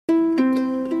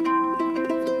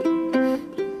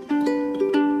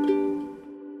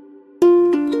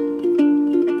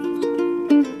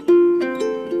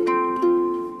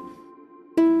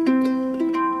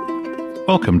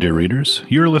Welcome, dear readers.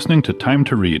 You're listening to Time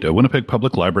to Read, a Winnipeg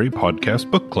Public Library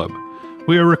podcast book club.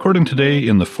 We are recording today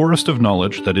in the forest of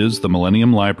knowledge that is the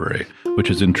Millennium Library, which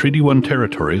is in Treaty 1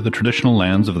 territory, the traditional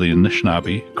lands of the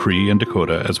Anishinaabe, Cree, and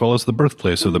Dakota, as well as the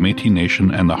birthplace of the Métis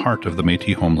Nation and the heart of the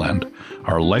Métis homeland.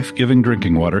 Our life-giving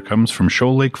drinking water comes from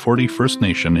Shoal Lake 40 First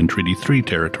Nation in Treaty 3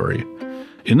 territory.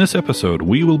 In this episode,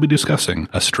 we will be discussing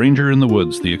A Stranger in the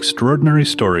Woods, the extraordinary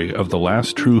story of the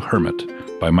last true hermit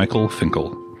by Michael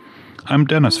Finkel. I'm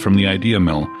Dennis from the Idea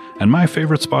Mill, and my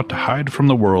favorite spot to hide from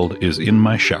the world is in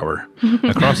my shower.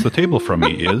 Across the table from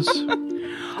me is...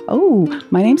 Oh,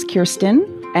 my name's Kirsten,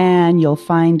 and you'll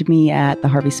find me at the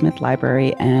Harvey Smith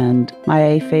Library, and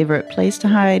my favorite place to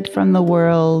hide from the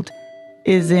world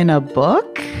is in a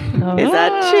book. Oh. Is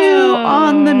that too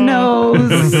on the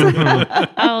nose?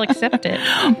 I'll accept it.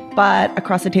 But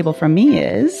across the table from me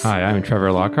is... Hi, I'm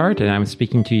Trevor Lockhart, and I'm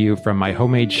speaking to you from my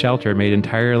homemade shelter made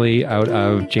entirely out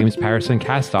of James Patterson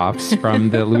cast-offs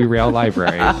from the Louis Riel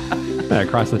Library.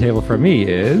 Across the table from me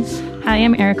is... Hi,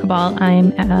 I'm Erica Ball.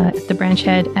 I'm at the branch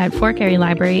head at Fort Garry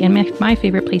Library, and my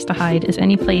favorite place to hide is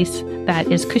any place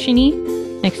that is cushiony,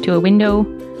 next to a window,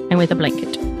 and with a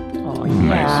blanket. Oh, yeah.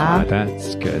 Nice.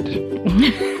 That's good.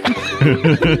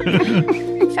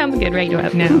 Sounds good right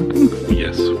about now.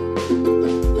 Yes. A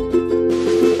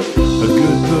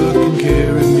good book can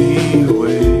carry me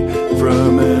away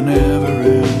from an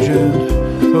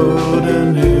ever-urgent,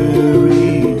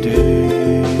 ordinary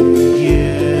day.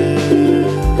 Yeah.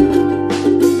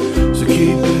 So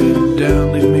keep it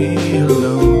down, leave me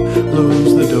alone.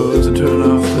 Close the doors and turn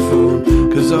off the phone.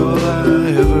 'Cause all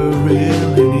I ever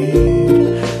really need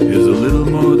is a little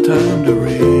more time to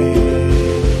read.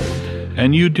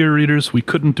 And you, dear readers, we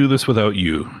couldn't do this without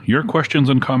you. Your questions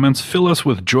and comments fill us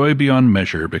with joy beyond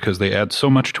measure because they add so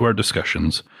much to our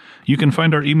discussions. You can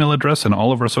find our email address and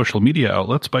all of our social media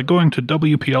outlets by going to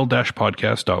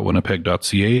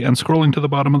wpl-podcast.winnipeg.ca and scrolling to the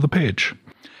bottom of the page.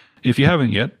 If you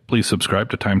haven't yet, please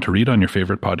subscribe to Time to Read on your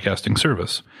favorite podcasting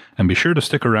service. And be sure to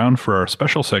stick around for our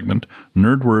special segment,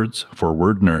 Nerd Words for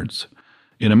Word Nerds.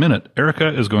 In a minute, Erica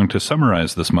is going to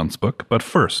summarize this month's book, but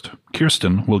first,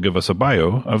 Kirsten will give us a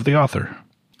bio of the author.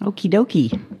 Okie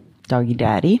dokie, doggy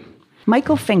daddy.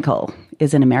 Michael Finkel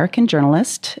is an American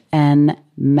journalist and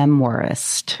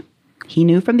memoirist. He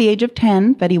knew from the age of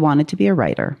 10 that he wanted to be a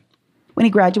writer. When he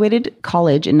graduated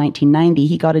college in 1990,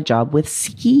 he got a job with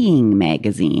Skiing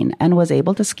magazine and was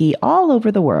able to ski all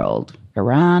over the world.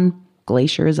 Iran,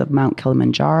 glaciers of Mount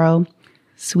Kilimanjaro.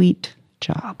 Sweet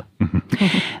job.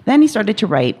 Then he started to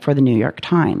write for the New York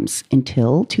Times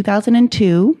until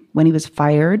 2002, when he was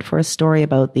fired for a story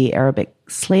about the Arabic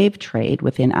slave trade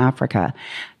within Africa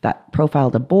that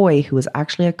profiled a boy who was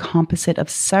actually a composite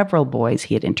of several boys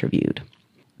he had interviewed.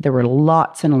 There were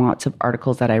lots and lots of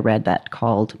articles that I read that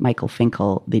called Michael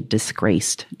Finkel the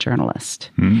disgraced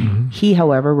journalist. Mm-hmm. He,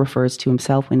 however, refers to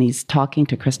himself when he's talking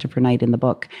to Christopher Knight in the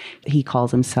book, he calls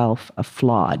himself a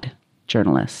flawed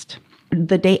journalist.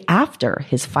 The day after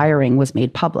his firing was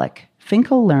made public,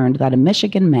 Finkel learned that a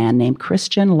Michigan man named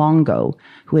Christian Longo,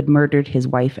 who had murdered his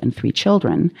wife and 3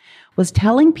 children, was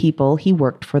telling people he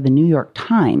worked for the New York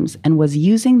Times and was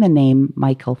using the name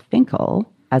Michael Finkel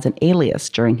as an alias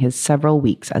during his several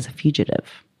weeks as a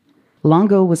fugitive.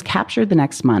 Longo was captured the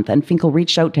next month, and Finkel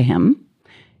reached out to him.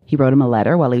 He wrote him a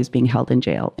letter while he was being held in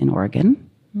jail in Oregon,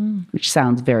 which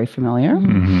sounds very familiar.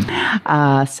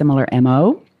 Mm-hmm. Similar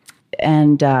MO.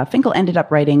 And Finkel ended up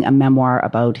writing a memoir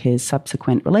about his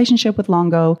subsequent relationship with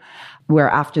Longo, where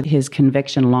after his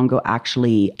conviction, Longo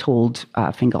actually told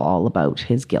Finkel all about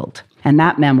his guilt. And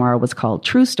that memoir was called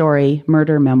True Story,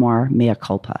 Murder Memoir, Mea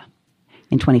Culpa.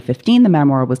 In 2015, the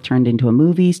memoir was turned into a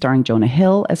movie starring Jonah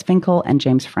Hill as Finkel and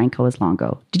James Franco as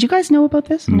Longo. Did you guys know about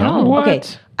this? No. What? Okay.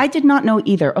 I did not know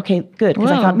either. Okay, good. Because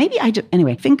I thought maybe I just...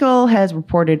 Anyway, Finkel has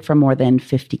reported from more than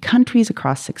 50 countries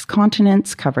across 6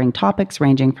 continents, covering topics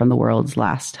ranging from the world's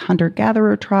last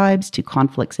hunter-gatherer tribes to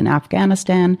conflicts in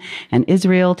Afghanistan and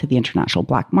Israel to the international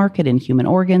black market in human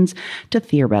organs to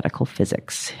theoretical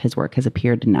physics. His work has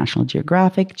appeared in National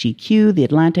Geographic, GQ, The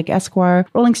Atlantic, Esquire,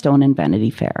 Rolling Stone, and Vanity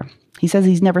Fair. He says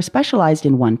he's never specialized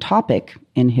in one topic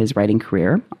in his writing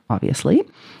career, obviously.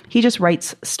 He just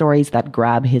writes stories that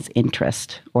grab his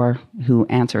interest or who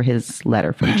answer his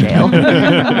letter from jail.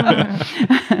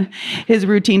 His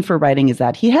routine for writing is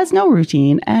that he has no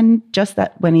routine, and just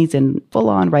that when he's in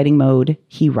full-on writing mode,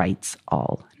 he writes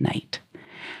all night.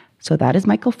 So that is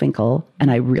Michael Finkel, and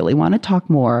I really want to talk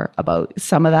more about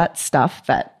some of that stuff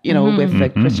that,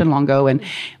 with Christian Longo, and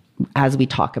as we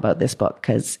talk about this book,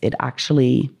 because it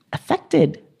actually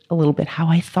affected a little bit how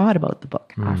I thought about the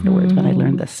book afterwards when I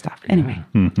learned this stuff. Anyway,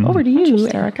 over to you,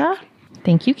 Erica.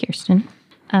 Thank you, Kirsten.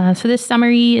 So this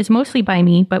summary is mostly by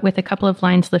me, but with a couple of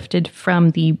lines lifted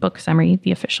from the book summary,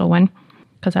 the official one,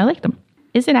 because I like them.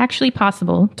 Is it actually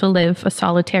possible to live a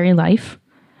solitary life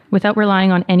without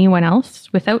relying on anyone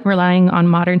else, without relying on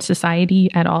modern society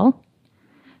at all?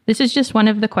 This is just one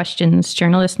of the questions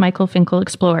journalist Michael Finkel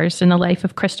explores in the life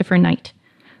of Christopher Knight,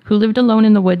 who lived alone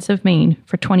in the woods of Maine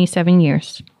for 27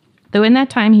 years. Though in that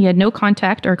time he had no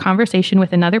contact or conversation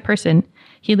with another person,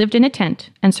 he lived in a tent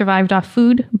and survived off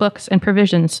food, books, and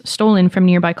provisions stolen from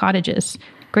nearby cottages,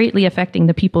 greatly affecting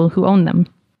the people who owned them.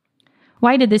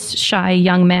 Why did this shy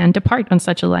young man depart on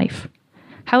such a life?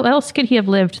 How else could he have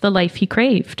lived the life he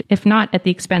craved, if not at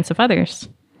the expense of others?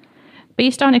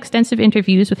 Based on extensive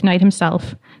interviews with Knight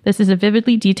himself, this is a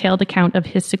vividly detailed account of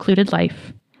his secluded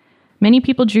life. Many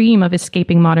people dream of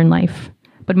escaping modern life,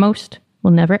 but most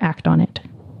will never act on it.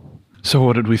 So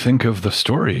what did we think of the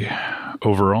story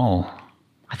overall?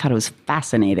 I thought it was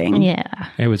fascinating. Yeah.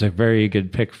 It was a very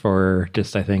good pick for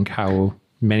just, I think, how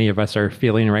many of us are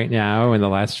feeling right now in the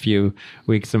last few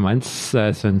weeks and months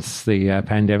since the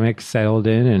pandemic settled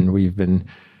in, and we've been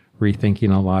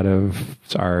rethinking a lot of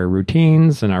our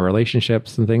routines and our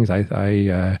relationships and things.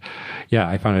 I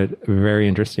found it very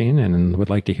interesting and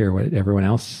would like to hear what everyone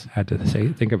else had to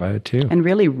think about it too. And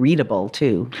really readable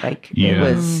too. Like it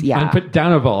was,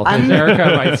 unputdownable, as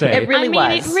Erica might say. It really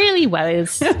was. It really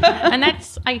was. And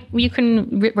that's, you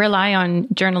can rely on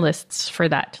journalists for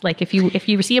that. Like if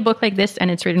you see a book like this and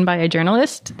it's written by a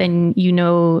journalist, then you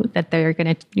know that they're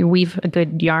going to weave a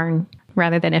good yarn,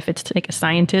 rather than if it's like a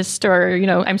scientist or,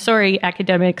 I'm sorry,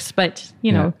 academics, but,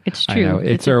 it's true.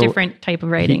 It's a different type of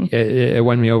writing. It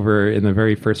won me over in the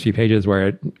very first few pages where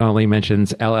it only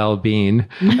mentions LL Bean,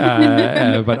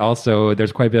 but also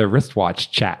there's quite a bit of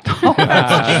wristwatch chat. So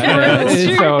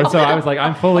I was like,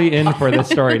 I'm fully in for this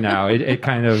story now. It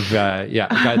kind of,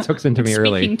 got hooks into me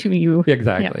early. Speaking to you.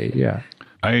 Exactly, yeah.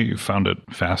 I found it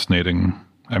fascinating.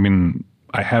 I mean,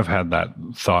 I have had that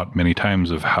thought many times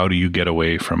of how do you get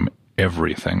away from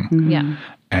everything. Yeah.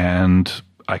 And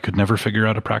I could never figure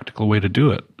out a practical way to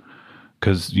do it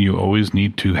because you always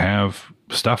need to have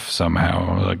stuff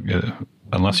somehow. Like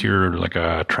unless you're like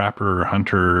a trapper or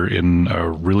hunter in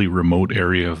a really remote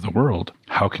area of the world,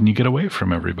 how can you get away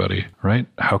from everybody, right?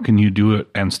 How can you do it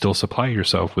and still supply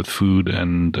yourself with food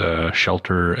and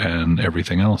shelter and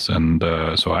everything else? And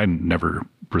so I never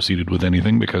proceeded with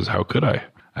anything because how could I?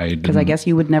 Because I guess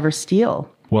you would never steal.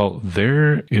 Well,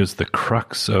 there is the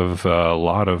crux of a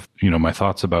lot of, my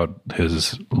thoughts about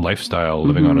his lifestyle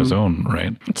living on his own,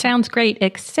 right? It sounds great,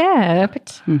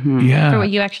 except for what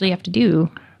you actually have to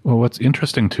do. Well, what's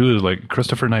interesting, too, is like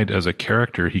Christopher Knight as a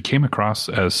character, he came across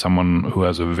as someone who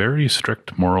has a very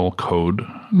strict moral code,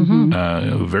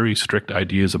 very strict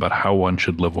ideas about how one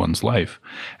should live one's life.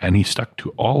 And he stuck to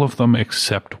all of them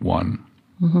except one.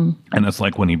 And it's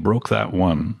like when he broke that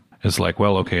one, it's like,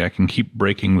 well, okay, I can keep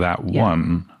breaking that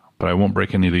one, but I won't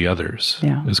break any of the others,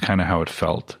 is kind of how it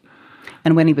felt.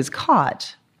 And when he was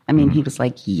caught, I mean, he was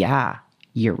like, yeah,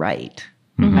 you're right.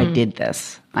 I did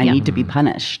this. I need to be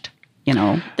punished,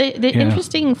 The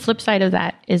interesting flip side of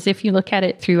that is if you look at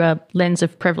it through a lens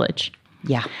of privilege.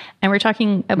 Yeah. And we're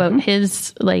talking about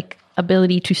his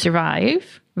ability to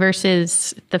survive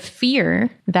versus the fear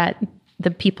that the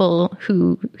people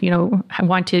who,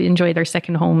 want to enjoy their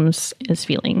second homes is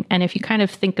feeling. And if you kind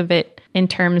of think of it in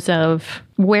terms of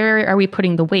where are we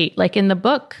putting the weight? Like in the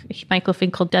book, Michael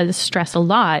Finkel does stress a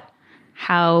lot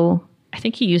how, I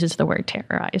think he uses the word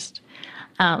terrorized,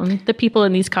 the people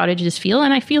in these cottages feel,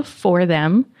 and I feel for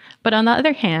them. But on the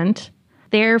other hand,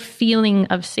 their feeling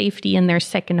of safety in their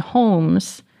second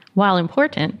homes, while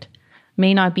important,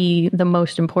 may not be the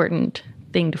most important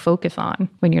thing to focus on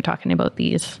when you're talking about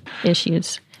these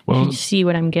issues. Well, you see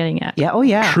what I'm getting at. Yeah. Oh,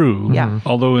 yeah. True. Yeah.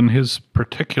 Although in his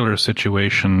particular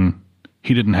situation,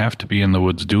 he didn't have to be in the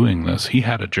woods doing this. He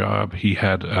had a job. He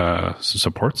had a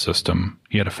support system.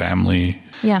 He had a family.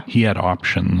 Yeah. He had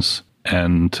options.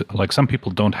 And like some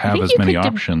people don't have as many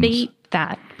options. Debate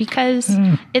that because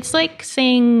it's like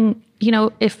saying,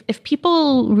 if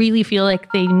people really feel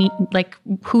like they need, like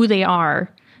who they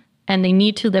are and they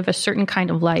need to live a certain kind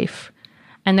of life,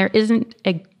 and there isn't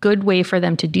a good way for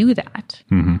them to do that.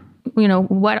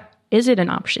 What is it an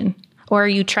option? Or are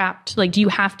you trapped? Like, do you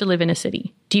have to live in a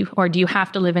city? Do you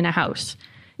have to live in a house?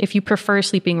 If you prefer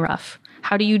sleeping rough,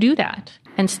 how do you do that?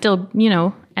 And still,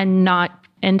 and not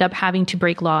end up having to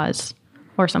break laws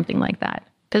or something like that.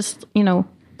 Because,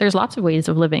 there's lots of ways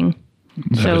of living.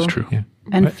 That is true. Yeah.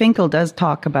 And Finkel does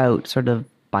talk about sort of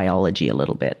biology a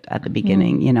little bit at the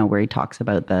beginning, you know, where he talks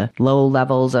about the low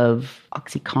levels of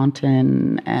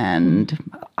OxyContin and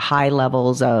high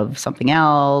levels of something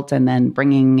else, and then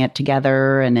bringing it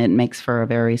together, and it makes for a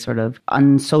very sort of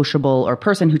unsociable, or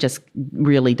person who just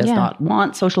really does not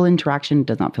want social interaction,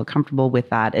 does not feel comfortable with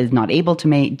that, is not able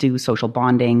to do social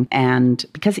bonding. And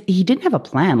because he didn't have a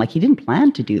plan, like he didn't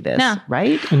plan to do this,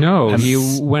 right? No, he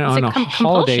went on a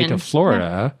holiday to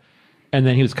Florida, and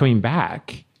then he was coming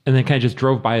back, and then kind of just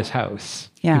drove by his house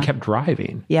and kept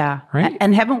driving. Yeah. Right.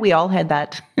 And haven't we all had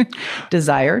that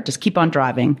desire? Just keep on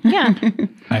driving. Yeah.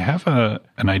 I have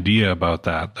an idea about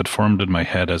that formed in my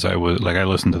head as I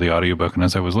listened to the audiobook, and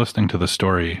as I was listening to the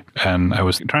story, and I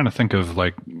was trying to think of,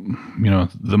 like, you know,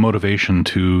 the motivation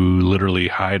to literally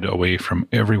hide away from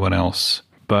everyone else.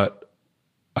 But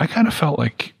I kind of felt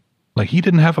like he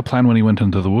didn't have a plan when he went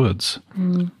into the woods.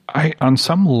 On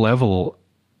some level,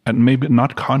 and maybe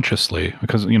not consciously,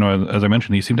 because, you know, as I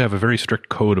mentioned, he seemed to have a very strict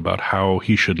code about how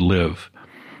he should live.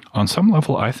 On some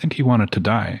level, I think he wanted to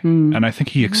die. And I think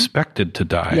he expected to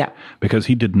die because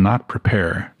he did not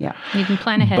prepare. Yeah. He didn't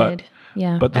plan ahead.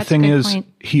 But the thing is,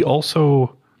 he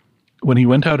also, when he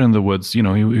went out in the woods, you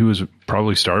know, he was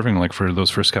probably starving, like, for those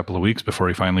first couple of weeks before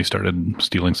he finally started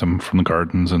stealing some from the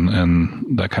gardens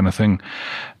and that kind of thing.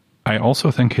 I also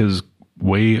think his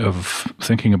way of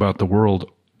thinking about the world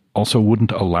also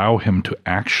wouldn't allow him to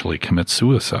actually commit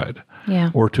suicide.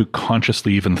 Or to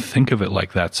consciously even think of it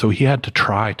like that. So he had to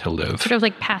try to live. Sort of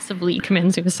like passively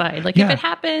commit suicide. Like, if it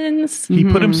happens. He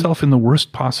put himself in the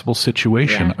worst possible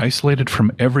situation, isolated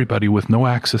from everybody with no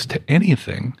access to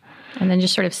anything. And then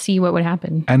just sort of see what would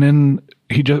happen. And then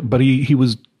he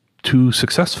was too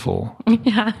successful.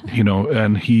 You know,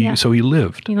 and so he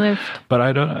lived. He lived. But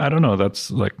I don't know.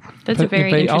 That's a very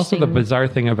interesting. Also, the bizarre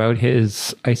thing about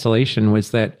his isolation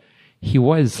was that he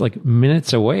was, like,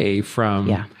 minutes away from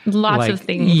lots of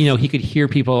things. You know, he could hear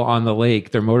people on the lake,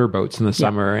 their motorboats in the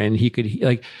summer, and he could,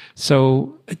 like,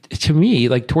 so to me,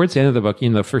 like, towards the end of the book, you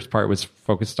know, the first part was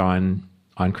focused on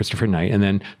Christopher Knight, and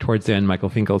then towards the end, Michael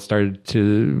Finkel started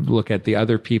to look at the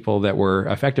other people that were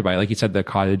affected by it, like he said, the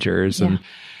cottagers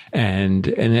and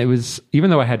it was, even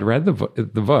though I had read the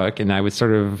book, and I was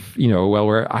sort of, you know,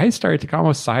 where I started to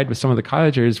almost side with some of the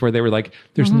cottagers, where they were like,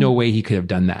 there's no way he could have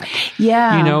done that.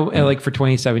 Yeah. You know, and, like, for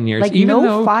 27 years. Like, even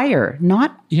though, fire.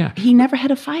 He never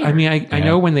had a fire. I mean, I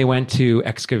know when they went to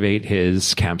excavate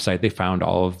his campsite, they found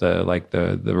all of the, like,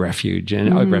 the refuge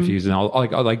and refuse and all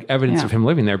like evidence of him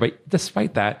living there. But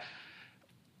despite that,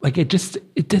 like, it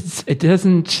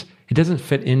doesn't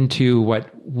fit into what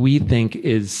we think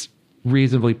is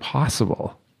reasonably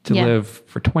possible to live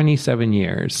for 27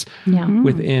 years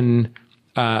within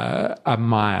a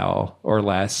mile or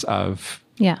less of,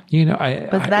 you know,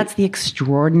 but that's the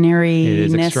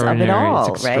extraordinariness of it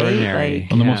all, right?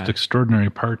 Well, the most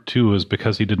extraordinary part, too, is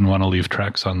because he didn't want to leave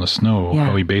tracks on the snow,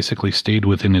 how he basically stayed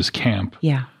within his camp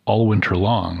all winter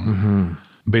long.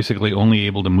 Basically only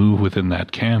able to move within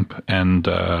that camp. And,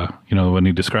 you know, when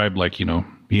he described, like, you know,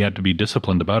 he had to be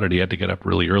disciplined about it. He had to get up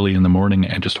really early in the morning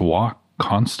and just walk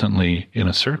constantly in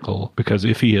a circle, because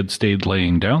if he had stayed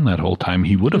laying down that whole time,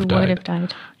 he would have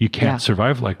died. You can't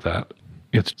survive like that.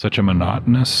 It's such a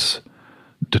monotonous,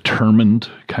 determined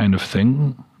kind of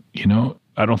thing. You know,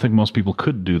 I don't think most people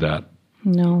could do that.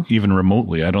 No. Even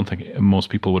remotely. I don't think most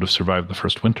people would have survived the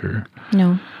first winter.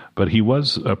 No. But he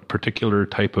was a particular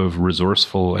type of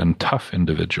resourceful and tough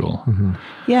individual.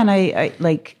 Yeah, and I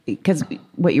like, because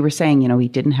what you were saying, you know, he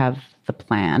didn't have the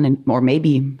plan, or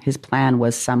maybe his plan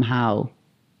was somehow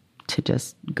to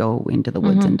just go into the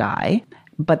woods and die.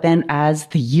 But then as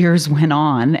the years went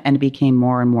on and became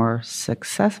more and more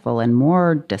successful and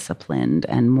more disciplined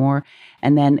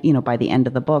and then, you know, by the end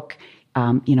of the book,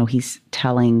 you know, he's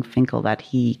telling Finkel that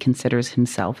he considers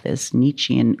himself this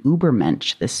Nietzschean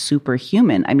Übermensch, this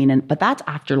superhuman. I mean, but that's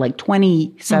after like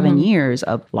 27 years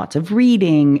of lots of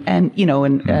reading and, you know,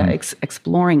 and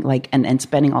exploring, like, and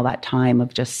spending all that time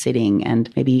of just sitting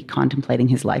and maybe contemplating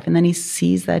his life. And then he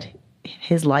sees that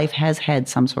his life has had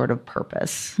some sort of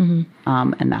purpose, and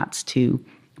that's to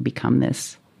become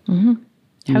this.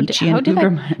 How did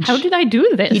I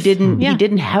do this? He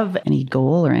didn't have any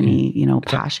goal or any, you know,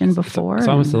 passion before. It's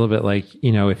almost a little bit like,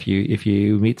 you know, if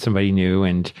you meet somebody new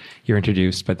and you're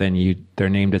introduced, but then their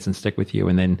name doesn't stick with you,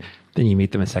 and then you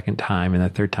meet them a second time and a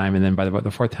third time, and then by the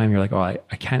fourth time you're like, oh,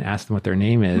 I can't ask them what their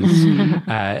name is,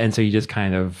 and so you just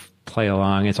kind of play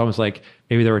along. It's almost like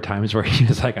maybe there were times where he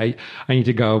was like, I need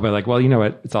to go, but like, well, you know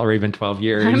what? It's already been 12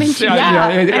 years. I'm way too deep now.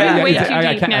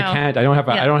 I can't. I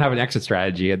don't have an exit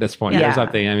strategy at this point or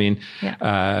something. I mean,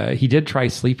 he did try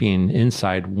sleeping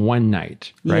inside one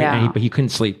night, right? Yeah. But he couldn't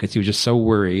sleep because he was just so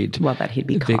worried. Well, that he'd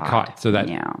be caught.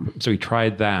 So he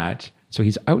tried that. So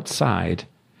he's outside.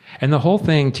 And the whole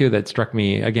thing too that struck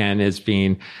me again is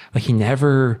being like, he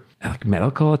never like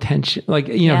medical attention, like,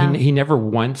 you know, he never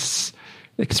once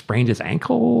like sprained his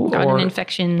ankle got an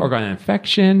infection.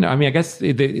 I mean, I guess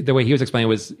the way he was explaining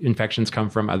was infections come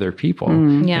from other people.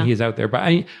 Yeah. And he's out there. But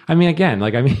I mean, again,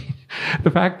 like, I mean,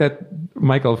 the fact that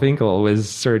Michael Finkel was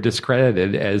sort of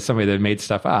discredited as somebody that made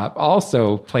stuff up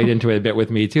also played into it a bit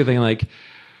with me too, thinking like,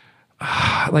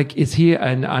 is he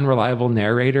an unreliable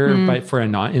narrator, but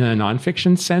in a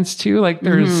nonfiction sense too? Like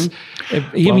there's,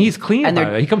 he's clean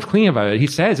about it. He comes clean about it. He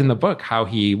says in the book how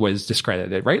he was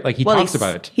discredited, right? Like he talks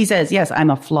about it. He says, yes,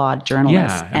 I'm a flawed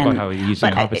journalist. Yeah, about how he used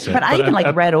the opposite. But I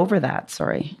even read over that.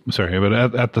 Sorry, but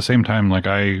at the same time, like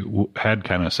I had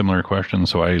kind of similar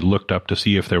questions. So I looked up to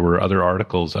see if there were other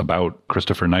articles about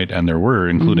Christopher Knight, and there were,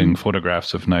 including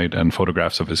photographs of Knight and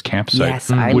photographs of his campsite. Yes,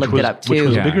 I looked it up too. Which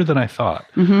was bigger than I thought.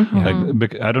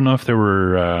 I don't know if there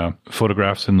were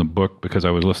photographs in the book because I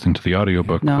was listening to the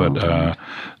audiobook, but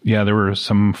there were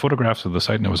some photographs of the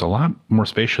site, and it was a lot more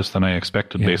spacious than I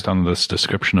expected based on this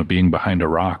description of being behind a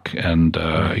rock and,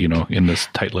 you know, in this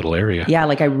tight little area. Yeah,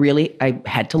 like I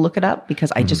had to look it up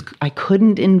because I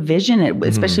couldn't envision it,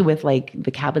 especially with like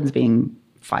the cabins being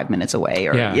 5 minutes away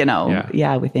or,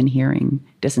 within hearing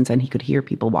distance, and he could hear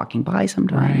people walking by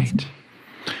sometimes. Right.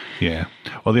 Yeah.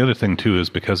 Well, the other thing too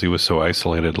is because he was so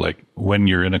isolated, like when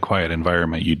you're in a quiet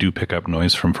environment, you do pick up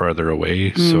noise from farther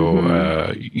away.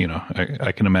 So, you know,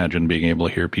 I can imagine being able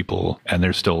to hear people and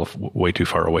they're still way too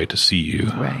far away to see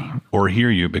you or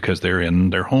hear you because they're in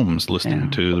their homes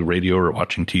listening to the radio or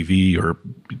watching TV or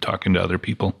talking to other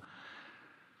people.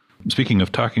 Speaking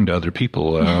of talking to other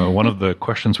people, one of the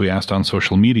questions we asked on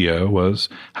social media was,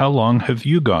 how long have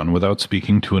you gone without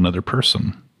speaking to another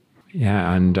person?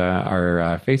 Yeah, and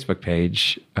our Facebook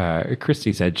page,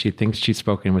 Christy said she thinks she's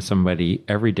spoken with somebody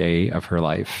every day of her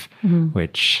life,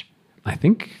 which I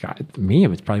think, me, it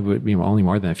was probably would be only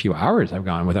more than a few hours I've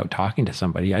gone without talking to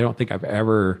somebody. I don't think I've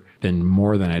ever been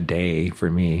more than a day for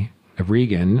me.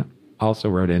 Regan also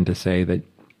wrote in to say that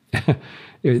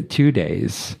it was 2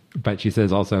 days, but she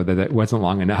says also that it wasn't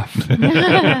long enough.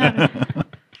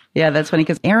 Yeah, that's funny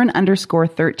because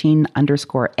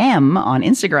Aaron_13_M on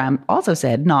Instagram also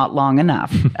said not long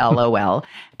enough, LOL.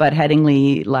 But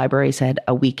Headingley Library said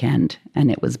a weekend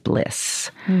and it was bliss.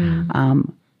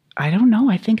 I don't know.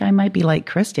 I think I might be like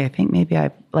Christy. I think maybe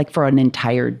I like for an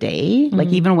entire day,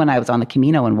 like even when I was on the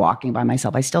Camino and walking by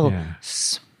myself, I still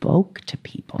spoke to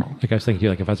people. Like I was thinking,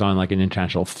 like if I was on like an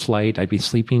international flight, I'd be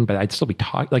sleeping, but I'd still be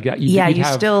talking. Like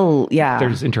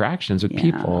there's interactions with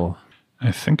people.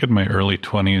 I think in my early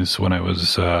 20s when I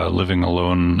was living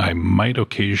alone, I might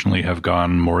occasionally have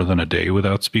gone more than a day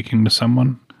without speaking to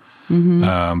someone.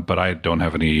 But I don't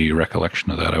have any recollection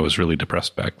of that. I was really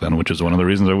depressed back then, which is one of the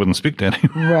reasons I wouldn't speak to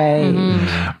anyone. Right.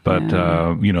 But,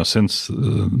 you know, since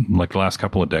like the last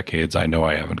couple of decades, I know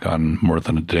I haven't gone more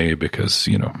than a day because,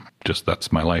 you know, just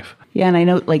that's my life. Yeah. And I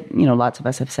know, like, you know, lots of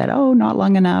us have said, oh, not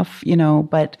long enough, you know,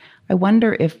 but I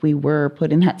wonder if we were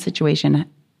put in that situation,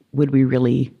 would we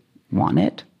really want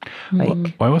it? Like, well,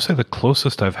 I will say the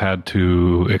closest I've had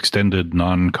to extended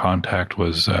non-contact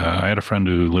was I had a friend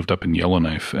who lived up in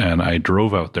Yellowknife, and I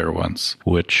drove out there once,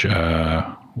 which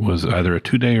was either a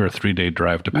 2-day or a 3-day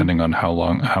drive, depending on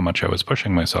how much I was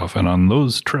pushing myself. And on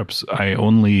those trips, I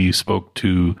only spoke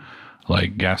to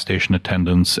like gas station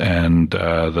attendants and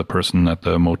the person at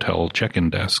the motel check-in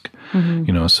desk,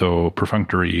 you know, so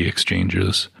perfunctory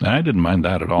exchanges. And I didn't mind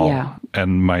that at all. Yeah.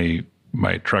 And my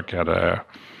truck had a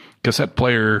cassette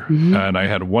player, and I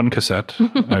had one cassette.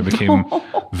 I became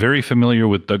very familiar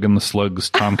with Doug and the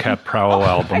Slugs' Tomcat Prowl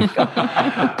album.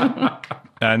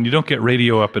 And you don't get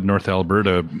radio up in North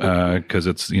Alberta because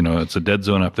it's a dead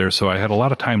zone up there. So I had a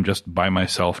lot of time just by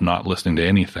myself, not listening to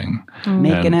anything.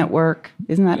 Making it work.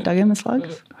 Isn't that Doug and the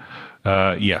Slugs?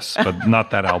 Yes, but not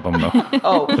that album though.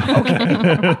 Oh,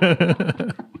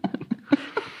 okay.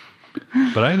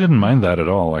 But I didn't mind that at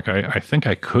all. Like I think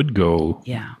I could go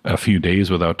a few days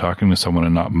without talking to someone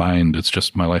and not mind. It's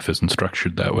just my life isn't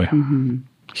structured that way.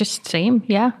 Just same,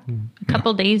 a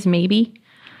couple days maybe.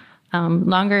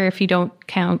 Longer if you don't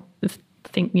count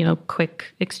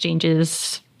quick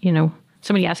exchanges. You know,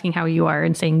 somebody asking how you are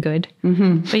and saying good.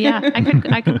 But yeah,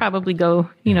 I could probably go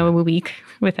a week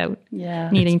without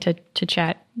needing to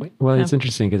chat. Well, it's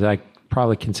interesting because I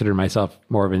probably consider myself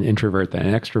more of an introvert than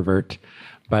an extrovert.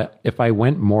 But if I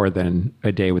went more than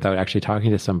a day without actually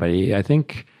talking to somebody, I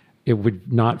think it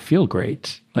would not feel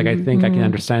great. Like, I think I can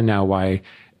understand now why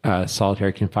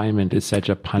solitary confinement is such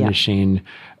a punishing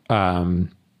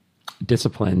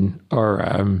discipline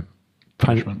or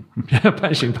Punishment.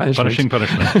 punishing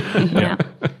punishment. Yeah.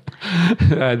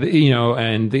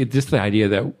 And just the idea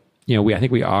that, I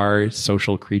think we are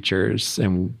social creatures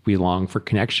and we long for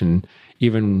connection,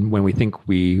 even when we think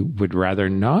we would rather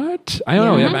not. I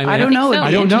don't know. I don't know. so.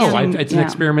 I don't know. Yeah. It's an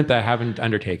experiment that I haven't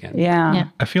undertaken. Yeah.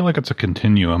 I feel like it's a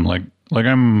continuum. Like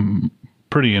I'm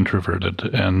pretty introverted,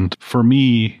 and for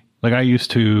me, like I used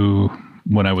to,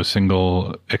 when I was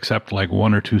single, accept like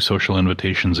 1 or 2 social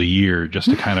invitations a year just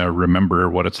to kind of remember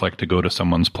what it's like to go to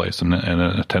someone's place and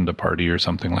attend a party or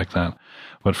something like that.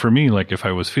 But for me, like if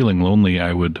I was feeling lonely,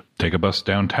 I would take a bus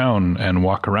downtown and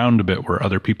walk around a bit where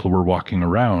other people were walking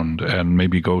around, and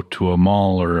maybe go to a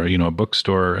mall or, a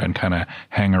bookstore and kind of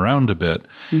hang around a bit,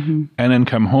 and then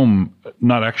come home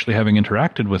not actually having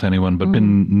interacted with anyone, but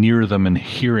been near them and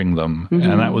hearing them.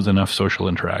 And that was enough social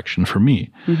interaction for me.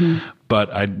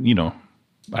 But I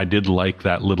did like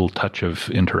that little touch of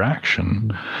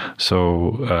interaction.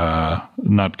 So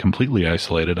not completely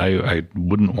isolated. I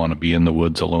wouldn't want to be in the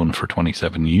woods alone for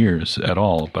 27 years at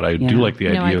all. But I do like the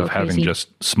idea of having just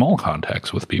small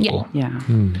contacts with people. Yeah.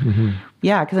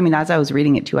 Yeah. Because as I was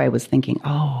reading it too, I was thinking,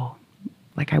 I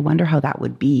wonder how that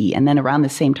would be. And then around the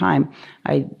same time,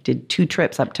 I did 2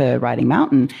 trips up to Riding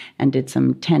Mountain and did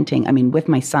some tenting, with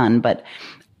my son. But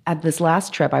at this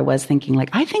last trip, I was thinking,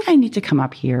 I think I need to come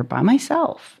up here by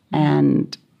myself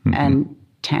and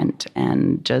tent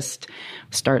and just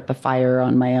start the fire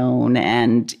on my own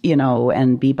and,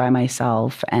 and be by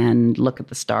myself and look at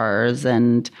the stars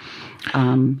and,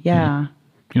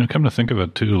 Come to think of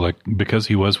it too, because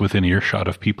he was within earshot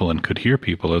of people and could hear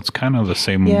people, it's kind of the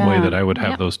same way that I would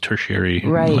have those tertiary,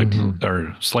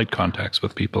 or slight contacts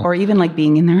with people. Or even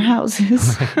being in their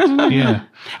houses. Yeah.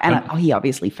 And he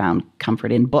obviously found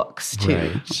comfort in books too.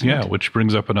 Right. Yeah, which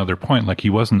brings up another point. He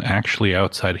wasn't actually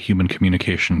outside human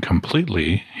communication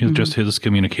completely. Just his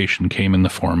communication came in the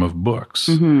form of books.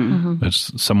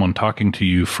 It's someone talking to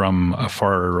you from a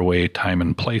far away time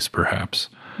and place, perhaps.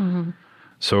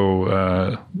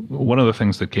 So one of the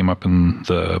things that came up in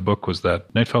the book was that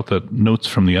I felt that Notes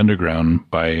from the Underground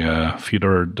by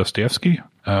Fyodor Dostoevsky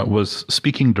was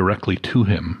speaking directly to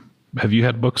him. Have you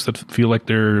had books that feel like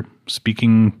they're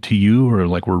speaking to you, or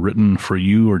were written for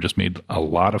you, or just made a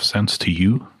lot of sense to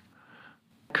you?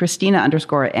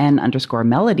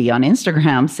 Christina_N_Melody on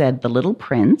Instagram said The Little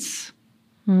Prince,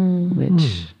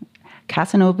 which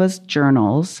Casanova's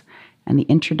Journals, and the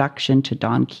Introduction to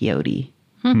Don Quixote.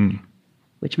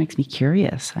 Which makes me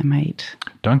curious. I might.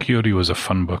 Don Quixote was a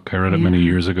fun book. I read it many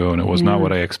years ago, and it was not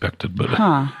what I expected, but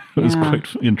it was quite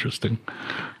interesting.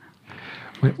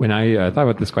 When I thought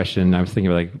about this question, I was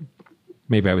thinking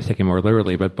maybe I was taking more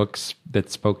literally, but books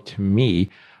that spoke to me,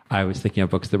 I was thinking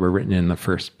of books that were written in the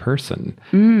first person.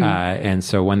 And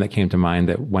so one that came to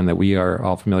mind, one that we are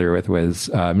all familiar with, was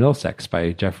Middlesex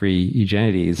by Geoffrey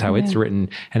Eugenides, how it's written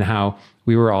and how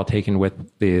we were all taken with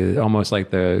almost like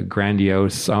the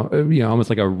grandiose, almost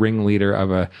like a ringleader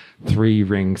of a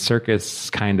 3-ring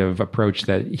circus kind of approach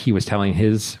that he was telling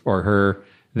his or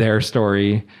their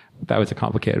story. That was a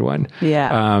complicated one.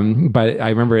 Yeah. But I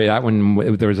remember that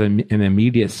one, there was an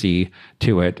immediacy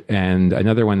to it. And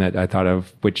another one that I thought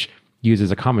of, which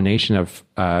uses a combination of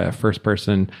first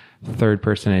person, third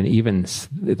person, and even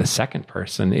the second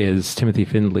person, is Timothy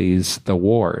Findley's The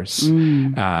Wars,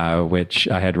 which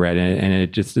I had read.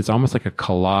 And it's almost like a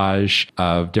collage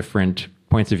of different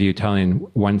points of view telling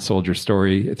one soldier's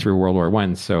story through World War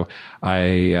I. So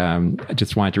I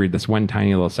just wanted to read this one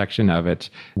tiny little section of it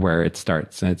where it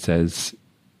starts, and it says,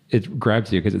 it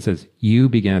grabs you because it says, "You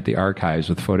begin at the archives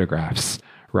with photographs.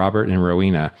 Robert and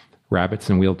Rowena, rabbits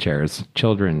and wheelchairs,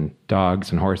 children,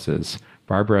 dogs and horses,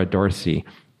 Barbara Dorsey,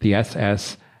 the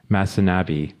SS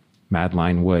Masanabi,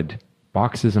 Madeline Wood,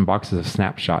 boxes and boxes of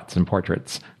snapshots and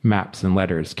portraits, maps and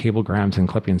letters, cablegrams and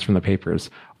clippings from the papers.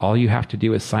 All you have to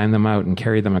do is sign them out and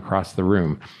carry them across the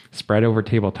room. Spread over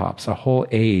tabletops, a whole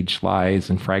age lies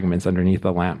in fragments underneath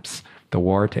the lamps. The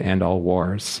war to end all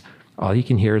wars. All you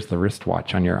can hear is the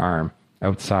wristwatch on your arm.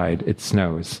 Outside, it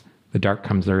snows. The dark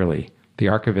comes early. The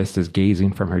archivist is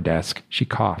gazing from her desk. She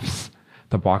coughs.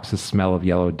 The boxes smell of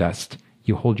yellow dust.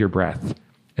 You hold your breath.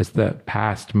 As the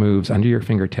past moves under your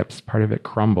fingertips, part of it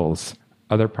crumbles.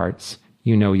 Other parts,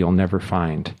 you'll never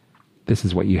find. This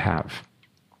is what you have."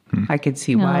 I could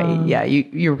see why. Yeah,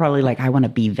 you're probably like, I want to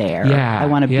be there. Yeah, I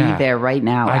want to be there right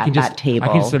now that table.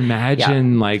 I can just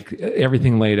imagine like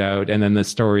everything laid out, and then the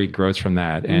story grows from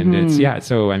that. And it's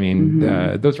So I mean,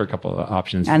 those are a couple of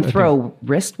options. And throw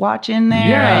wristwatch in there.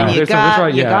 Yeah, and you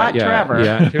got Trevor.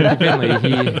 Yeah,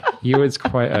 Finley, he was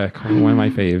quite one of my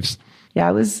faves. Yeah,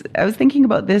 I was thinking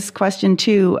about this question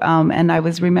too, and I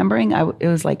was remembering it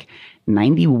was like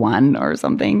 91 or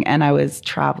something, and I was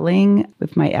traveling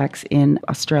with my ex in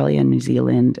Australia and New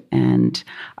Zealand, and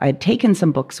I had taken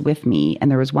some books with me,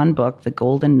 and there was one book, The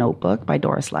Golden Notebook by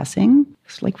Doris Lessing.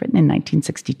 It's like written in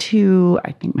 1962.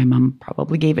 I think my mom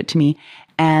probably gave it to me,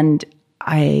 and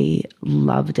I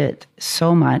loved it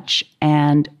so much.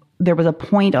 And there was a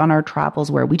point on our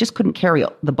travels where we just couldn't carry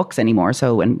the books anymore.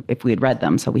 So, and if we had read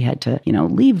them, so we had to,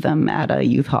 leave them at a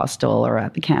youth hostel or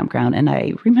at the campground. And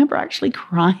I remember actually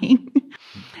crying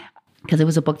because it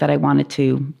was a book that I wanted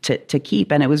to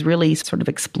keep. And it was really sort of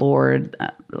explored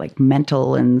like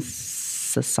mental and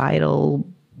societal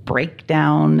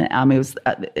breakdown. It was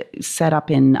set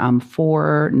up in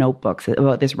 4 notebooks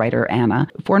about this writer, Anna.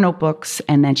 4 notebooks,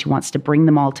 and then she wants to bring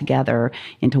them all together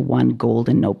into one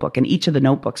golden notebook. And each of the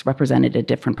notebooks represented a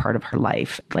different part of her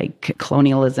life, like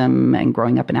colonialism and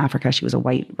growing up in Africa. She was a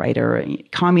white writer,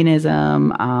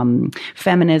 communism,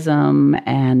 feminism,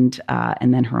 and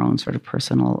then her own sort of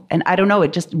personal. And I don't know,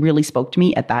 it just really spoke to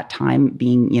me at that time,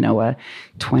 being, a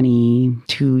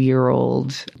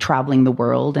 22-year-old traveling the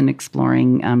world and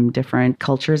exploring different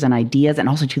cultures and ideas. And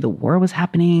also, too, the war was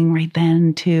happening right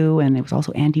then, too. And it was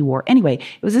also anti-war. Anyway,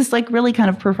 it was this like really kind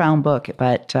of profound book.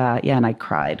 But and I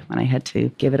cried when I had to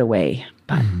give it away.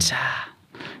 But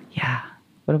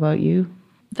what about you?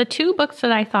 The 2 books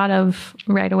that I thought of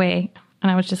right away,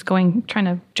 and I was just trying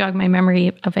to jog my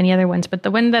memory of any other ones, but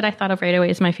the one that I thought of right away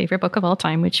is my favorite book of all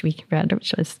time, which we read,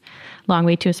 which was Long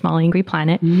Way to a Small Angry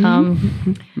Planet.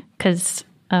 Because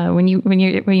when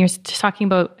you're talking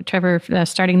about Trevor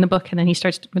starting the book, and then he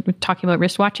starts talking about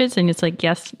wristwatches, and it's like,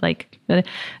 yes, like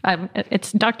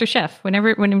it's Dr. Chef.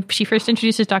 When she first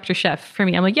introduces Dr. Chef, for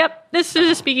me, I'm like, yep, this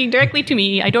is speaking directly to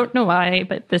me. I don't know why,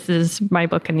 but this is my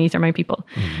book, and these are my people.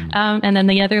 And then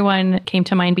the other one came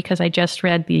to mind because I just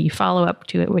read the follow-up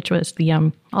to it, which was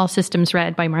the All Systems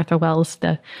Red by Martha Wells,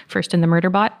 the first in the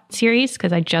Murderbot series,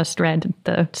 because I just read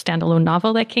the standalone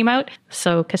novel that came out.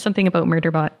 So, because something about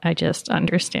Murderbot, I just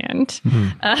understand.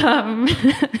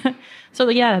 So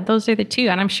yeah, those are the 2.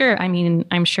 And I'm sure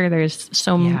there's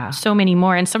so many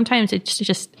more. And sometimes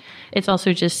it's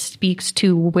also just speaks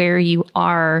to where you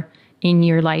are in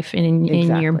your life and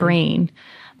in your brain.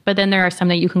 But then there are some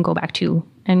that you can go back to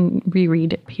and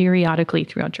reread periodically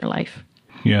throughout your life.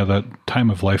 Yeah, that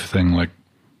time of life thing, like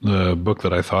the book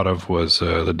that I thought of was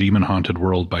The Demon Haunted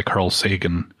World by Carl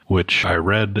Sagan, which I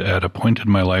read at a point in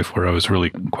my life where I was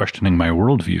really questioning my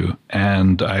worldview.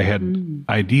 And I had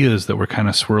ideas that were kind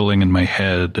of swirling in my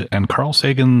head. And Carl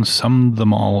Sagan summed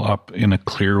them all up in a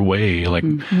clear way. Like,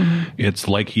 it's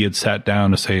like he had sat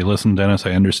down to say, listen, Dennis,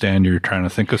 I understand you're trying to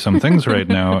think of some things right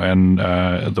now, and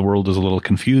the world is a little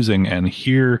confusing. And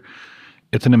here,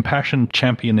 it's an impassioned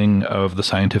championing of the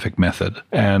scientific method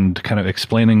and kind of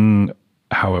explaining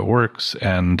how it works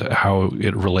and how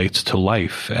it relates to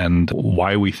life and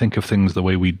why we think of things the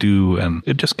way we do. And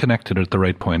it just connected at the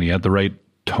right point. He had the right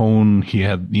tone. He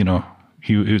had,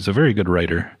 he was a very good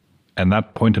writer. And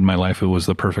that point in my life, it was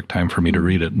the perfect time for me to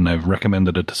read it. And I've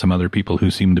recommended it to some other people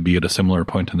who seem to be at a similar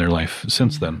point in their life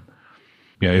since then.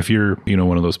 Yeah, if you're,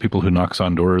 one of those people who knocks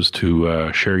on doors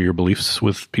to share your beliefs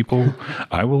with people,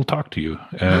 I will talk to you.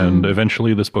 And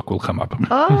eventually this book will come up.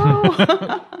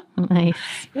 Oh, nice.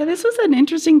 Yeah, this was an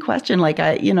interesting question. Like,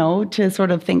 to sort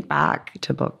of think back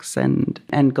to books and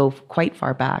go quite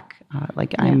far back.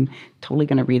 I'm totally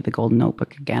going to read The Golden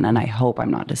Notebook again, and I hope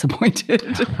I'm not disappointed.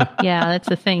 Yeah, that's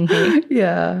the thing. Hey?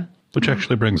 Yeah. Which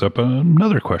actually brings up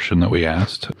another question that we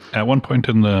asked. At one point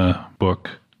in the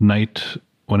book, Knight,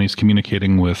 when he's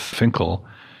communicating with Finkel,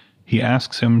 he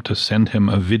asks him to send him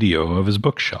a video of his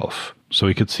bookshelf so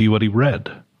he could see what he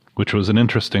read, which was an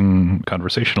interesting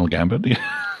conversational gambit.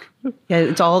 Yeah,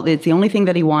 it's the only thing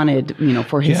that he wanted,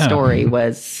 for his story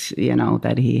was,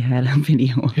 that he had a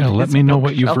video. Yeah, let me know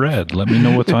what you've read. Let me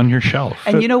know what's on your shelf.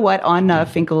 And you know what? On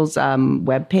Finkel's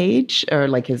webpage, or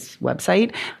like his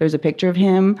website, there's a picture of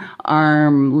him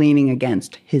arm leaning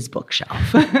against his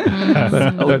bookshelf.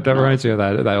 That reminds me of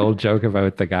that old joke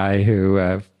about the guy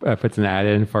who puts an ad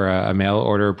in for a mail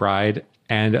order bride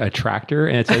and a tractor,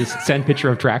 and it says, send picture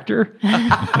of tractor.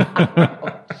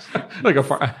 Like a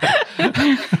far.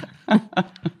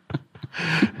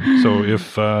 So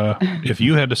if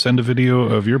you had to send a video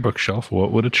of your bookshelf,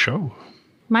 what would it show?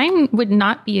 Mine would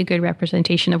not be a good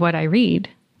representation of what I read.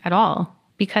 at all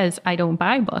because I don't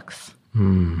buy books.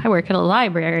 I work at a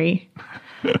library.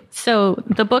 So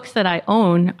the books that I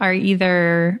own are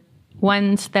either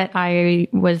ones that I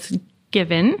was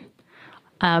given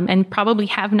and probably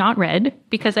have not read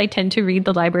because I tend to read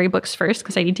the library books first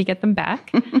because I need to get them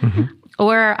back.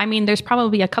 Or, I mean, there's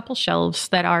probably a couple shelves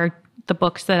that are the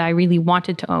books that I really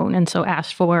wanted to own and so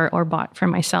asked for or bought for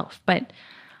myself. But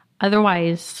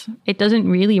otherwise, it doesn't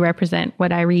really represent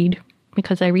what I read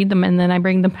because I read them and then I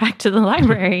bring them back to the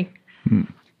library.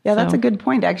 Yeah, that's a good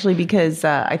point, actually, because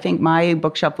I think my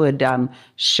bookshelf would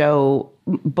show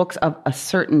books of a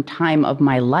certain time of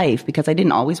my life because I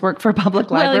didn't always work for a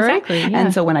public library. Exactly, yeah.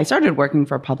 And so when I started working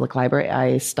for a public library,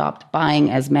 I stopped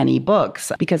buying as many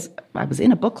books because I was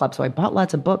in a book club. So I bought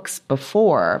lots of books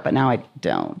before, but now I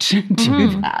don't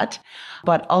do that.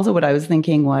 But also what I was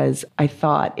thinking was I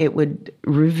thought it would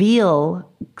reveal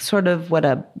sort of what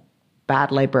a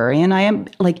bad librarian I am.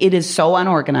 Like, it is so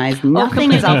unorganized.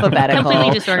 Nothing is alphabetical.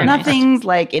 Completely disorganized. Nothing's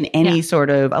like in any sort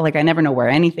of, like, I never know where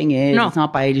anything is. No. It's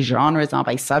not by genre. It's not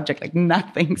by subject, like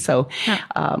nothing. So,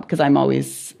 because I'm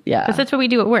always, Because that's what we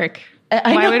do at work.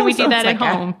 Why would we do that at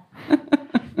home?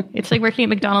 It's like working at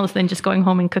McDonald's, then just going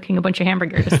home and cooking a bunch of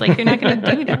hamburgers. Like, you're not going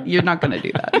to do that. You're not going to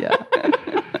do that, yeah.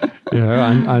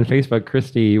 On Facebook,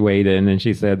 Christy weighed in and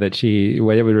she said that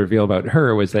what it would reveal about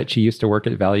her was that she used to work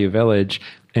at Value Village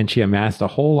and she amassed a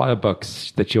whole lot of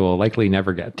books that you will likely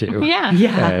never get to. Yeah.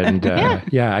 And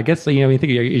I guess, you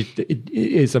think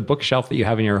is a bookshelf that you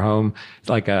have in your home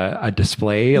like a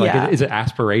display? Like, is it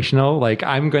aspirational? Like,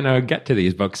 I'm going to get to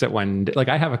these books at one, like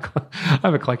I have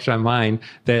a collection on mine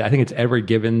that I think it's Edward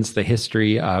Gibbon's The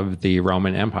History of the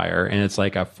Roman Empire. And it's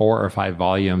like a 4 or 5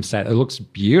 volume set. It looks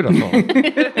beautiful.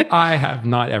 I have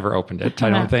not ever opened it, I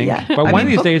don't think. Yeah. But one of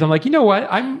these days I'm like, you know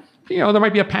what? There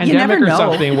might be a pandemic or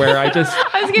something where I just...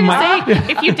 I was going to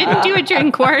say, if you didn't do it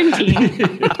during quarantine,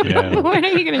 when are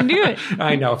you going to do it?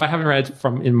 I know. If I haven't read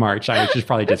in March, I should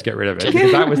probably just get rid of it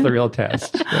because that was the real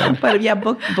test. Yeah.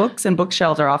 But books and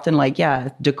bookshelves are often like,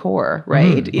 decor,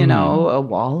 right? A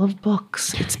wall of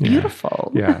books. It's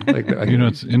beautiful. Yeah.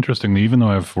 It's interesting. Even though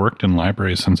I've worked in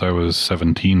libraries since I was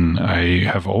 17, I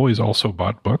have always also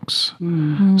bought books.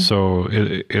 So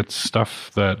it's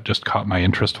stuff that just caught my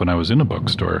interest when I was in a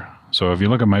bookstore. So if you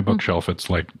look at my bookshelf, it's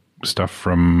like stuff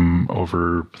from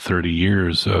over 30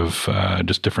 years of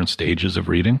just different stages of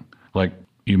reading. Like,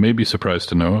 you may be surprised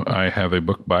to know I have a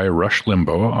book by Rush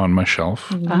Limbaugh on my shelf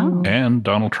and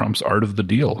Donald Trump's Art of the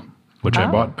Deal, which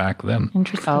I bought back then.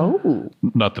 Interesting.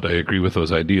 Not that I agree with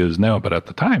those ideas now, but at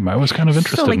the time I was kind of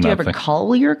interested in that. So, do you ever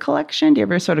cull your collection? Do you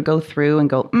ever sort of go through and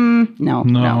go,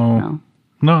 no?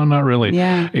 No, not really.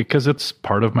 Yeah. Because it's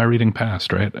part of my reading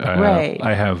past, right? Right.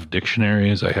 I have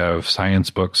dictionaries, I have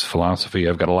science books, philosophy.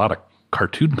 I've got a lot of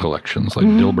cartoon collections like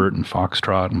Dilbert and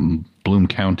Foxtrot and Bloom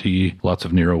County, lots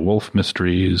of Nero Wolfe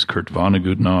mysteries, Kurt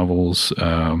Vonnegut novels.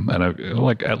 And I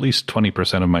like at least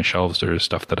 20% of my shelves, there's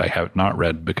stuff that I have not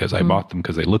read because I bought them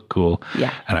because they look cool.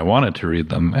 Yeah. And I wanted to read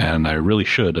them, and I really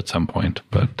should at some point.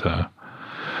 But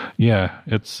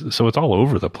it's all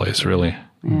over the place, really.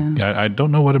 Yeah, I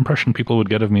don't know what impression people would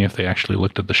get of me if they actually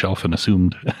looked at the shelf and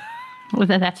assumed. Well,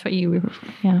 that's what you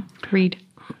read.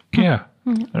 Yeah.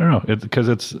 I don't know.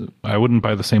 Because I wouldn't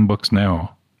buy the same books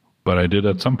now, but I did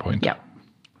at some point.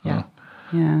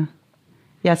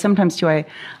 Yeah, sometimes too, I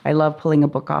love pulling a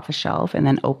book off a shelf and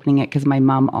then opening it because my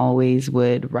mom always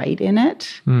would write in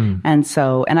it. And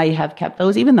I have kept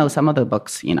those, even though some of the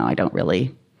books, I don't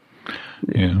really...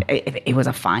 Yeah. It was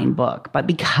a fine book, but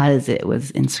because it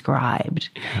was inscribed,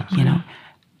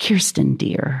 Kirsten,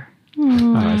 dear.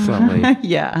 Oh, that's lovely.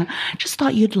 Yeah. Just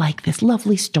thought you'd like this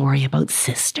lovely story about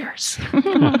sisters.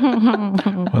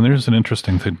 Well, there's an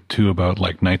interesting thing, too, about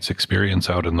like Knight's experience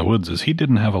out in the woods is he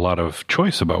didn't have a lot of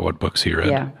choice about what books he read.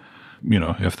 Yeah.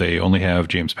 If they only have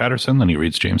James Patterson, then he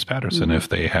reads James Patterson. If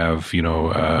they have,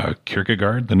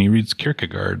 Kierkegaard, then he reads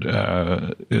Kierkegaard.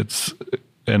 It's...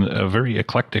 and a very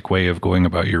eclectic way of going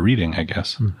about your reading, I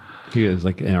guess. He is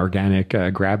like an organic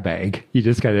grab bag. You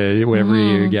just got to, whatever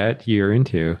you get, you're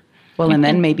into. Well, and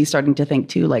then maybe starting to think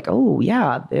too, like, oh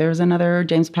yeah, there's another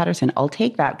James Patterson. I'll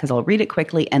take that because I'll read it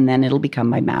quickly, and then it'll become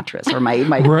my mattress or my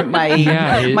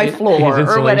floor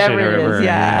or whatever it is.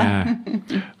 Yeah.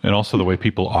 And also the way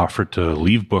people offered to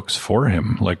leave books for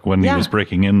him, like when he was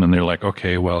breaking in, and they're like,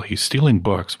 okay, well, he's stealing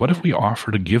books. What if we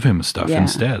offer to give him stuff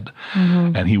instead?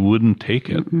 And he wouldn't take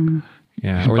it.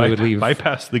 Yeah, or they would leave,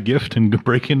 bypass the gift and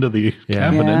break into the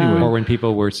cabin anyway. Or when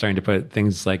people were starting to put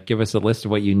things like, give us a list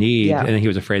of what you need, and he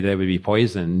was afraid that it would be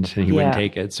poisoned and he wouldn't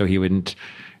take it, so he wouldn't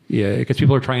Yeah, because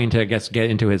people are trying to, I guess, get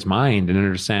into his mind and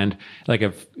understand, like,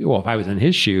 if I was in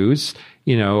his shoes,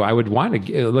 I would want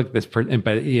to look at this person,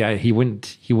 but yeah, he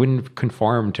wouldn't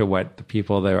conform to what the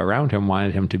people that were around him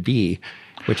wanted him to be,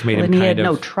 which made him and he kind had of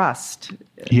no trust.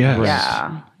 Yes.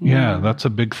 Yeah, that's a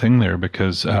big thing there,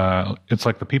 because it's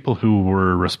like the people who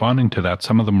were responding to that,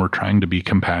 some of them were trying to be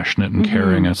compassionate and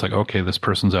caring. And it's like, okay, this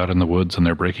person's out in the woods and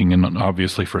they're breaking in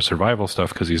obviously for survival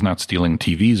stuff because he's not stealing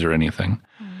TVs or anything.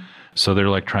 So they're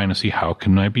like trying to see, how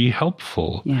can I be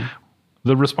helpful? Yeah.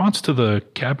 The response to the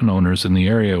cabin owners in the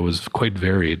area was quite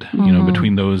varied,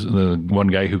 between the one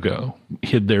guy who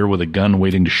hid there with a gun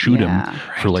waiting to shoot him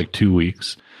for like 2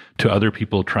 weeks, to other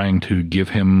people trying to give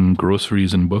him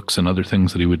groceries and books and other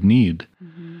things that he would need.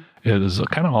 It is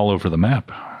kind of all over the map.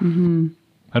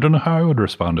 I don't know how I would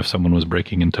respond if someone was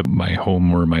breaking into my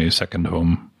home or my second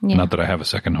home. Yeah. Not that I have a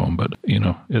second home, but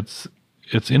it's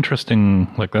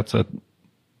interesting. Like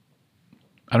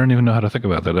I don't even know how to think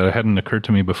about that. It hadn't occurred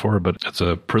to me before, but it's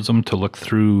a prism to look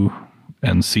through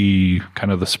and see kind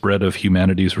of the spread of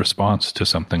humanity's response to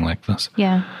something like this.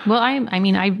 Yeah. Well,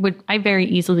 I very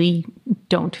easily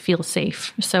don't feel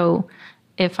safe. So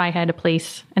if I had a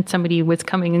place and somebody was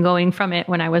coming and going from it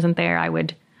when I wasn't there,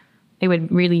 it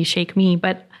would really shake me.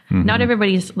 But not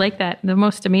everybody's like that. The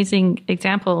most amazing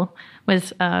example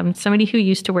was somebody who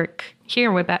used to work here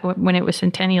when it was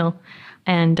Centennial,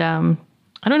 and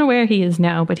I don't know where he is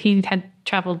now, but he had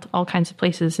traveled all kinds of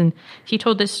places. And he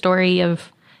told this story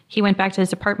of, he went back to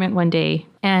his apartment one day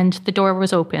and the door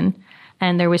was open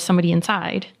and there was somebody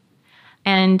inside.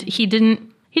 And he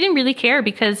didn't really care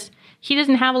because he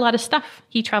doesn't have a lot of stuff.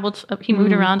 He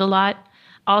moved around a lot.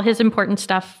 All his important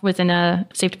stuff was in a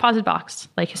safe deposit box,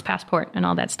 like his passport and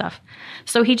all that stuff.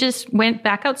 So he just went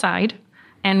back outside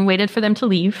and waited for them to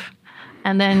leave,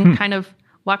 and then kind of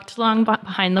walked along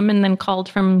behind them, and then called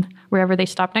from wherever they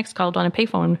stopped next, called on a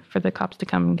payphone for the cops to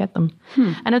come and get them.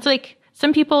 And it's like,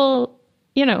 some people,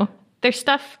 their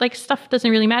stuff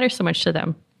doesn't really matter so much to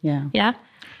them. Yeah. Yeah.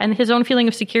 And his own feeling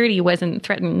of security wasn't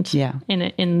threatened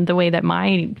in the way that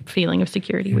my feeling of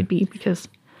security would be, because...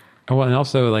 Well, and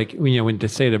also, like, when to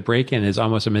say the break-in is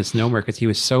almost a misnomer, because he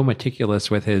was so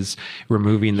meticulous with his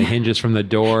removing the hinges from the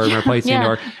door and replacing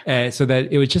the door, so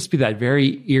that it would just be that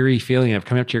very eerie feeling of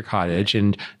coming up to your cottage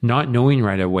and not knowing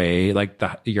right away, like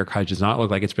your cottage does not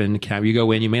look like it's been camped. You go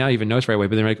in, you may not even notice right away,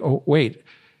 but then you're like, oh, wait,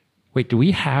 do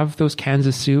we have those cans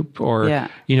of soup? Or, and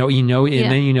then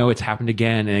it's happened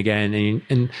again and again.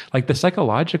 And like the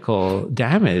psychological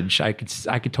damage, I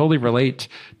could totally relate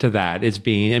to that as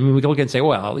being, we can look and say,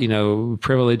 well,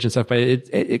 privilege and stuff, but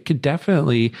it could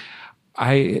definitely,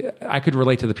 I could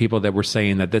relate to the people that were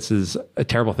saying that this is a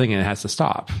terrible thing and it has to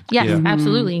stop. Yes,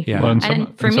 absolutely. Yeah. Well, and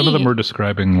some of them were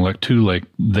describing like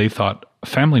they thought a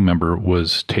family member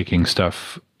was taking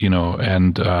stuff,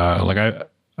 and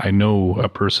I know a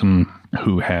person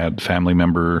who had family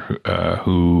member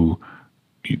who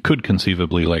could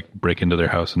conceivably like break into their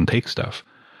house and take stuff.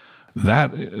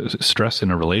 That stress in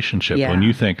a relationship, when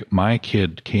you think my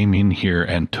kid came in here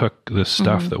and took this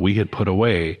stuff that we had put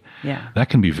away, that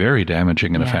can be very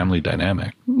damaging in a family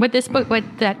dynamic. What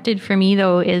that did for me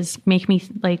though is make me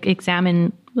like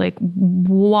examine like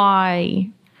why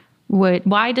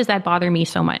does that bother me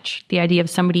so much? The idea of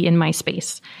somebody in my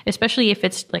space, especially if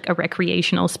it's like a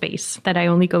recreational space that I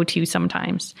only go to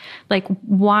sometimes. Like,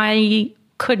 why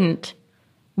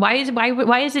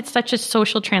is it such a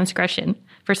social transgression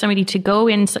for somebody to go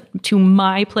into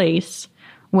my place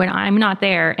when I'm not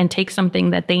there and take something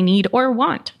that they need or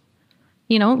want?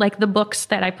 Like the books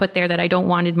that I put there that I don't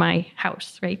want in my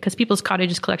house, right? Because people's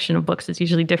cottage's collection of books is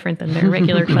usually different than their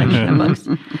regular collection of books.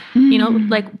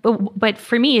 But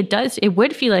for me, it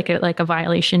would feel like a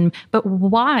violation. But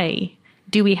why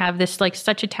do we have this like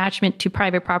such attachment to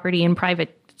private property and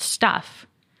private stuff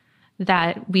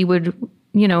that we would,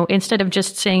 instead of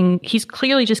just saying he's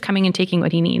clearly just coming and taking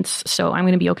what he needs, so I'm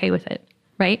going to be okay with it,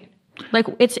 right? Like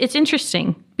it's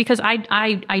interesting because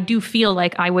I do feel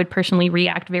like I would personally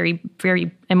react very, very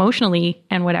emotionally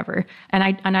and whatever.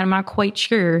 And I'm not quite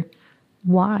sure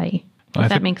why, if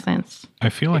that makes sense. I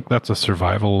feel like that's a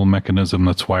survival mechanism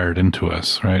that's wired into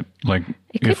us, right? Like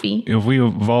it could be. If we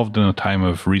evolved in a time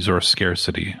of resource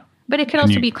scarcity. But it could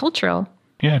also be cultural.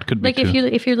 Yeah, it could be. Like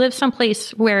if you live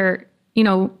someplace where,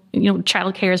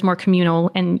 childcare is more communal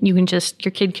and your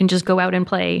kid can just go out and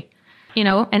play.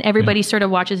 And everybody sort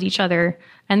of watches each other,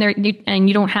 and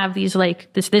you don't have these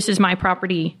like this is my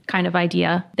property kind of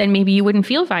idea. Then maybe you wouldn't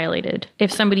feel violated if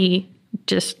somebody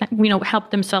just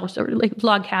helped themselves, or like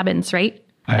log cabins, right?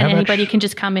 And anybody can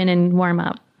just come in and warm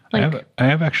up. Like, I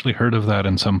have actually heard of that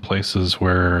in some places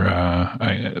where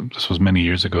this was many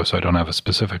years ago, so I don't have a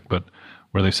specific, but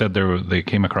where they said they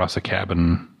came across a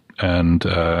cabin and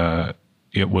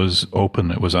it was open,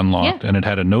 it was unlocked, and it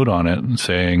had a note on it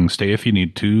saying, "Stay if you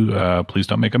need to, please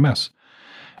don't make a mess."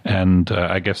 And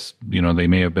I guess, they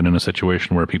may have been in a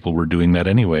situation where people were doing that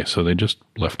anyway, so they just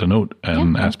left a note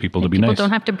and asked people to be nice. People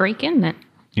don't have to break in then.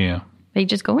 Yeah. They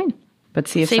just go in. But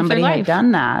see, if somebody had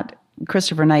done that,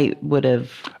 Christopher Knight would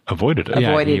have avoided it. He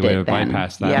would have then.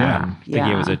 bypassed that. Yeah.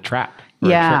 Thinking it was a trap.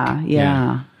 Yeah.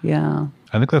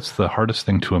 I think that's the hardest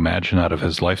thing to imagine out of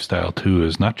his lifestyle too,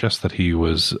 is not just that he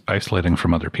was isolating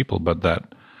from other people, but that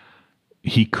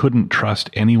he couldn't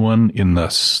trust anyone in the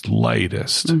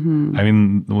slightest. Mm-hmm. I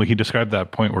mean, he described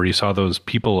that point where he saw those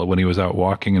people when he was out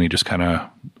walking and he just kind of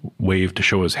waved to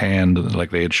show his hand, like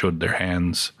they had showed their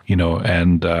hands,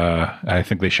 and I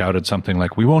think they shouted something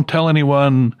like, "We won't tell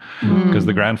anyone," because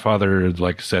the grandfather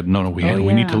said, no, we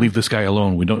need to leave this guy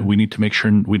alone. We need to make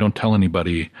sure we don't tell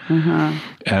anybody. Mm-hmm.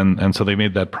 And so they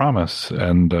made that promise.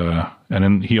 And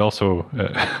then he also,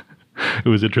 it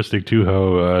was interesting too,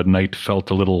 how Knight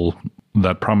felt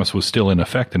that promise was still in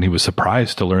effect, and he was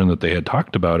surprised to learn that they had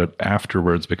talked about it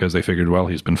afterwards, because they figured, well,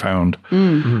 he's been found.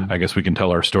 Mm-hmm. I guess we can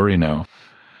tell our story now.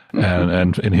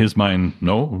 And in his mind,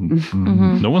 no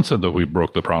one said that we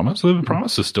broke the promise. The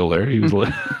promise is still there. He was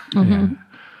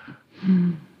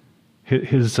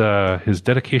his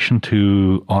dedication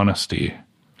to honesty.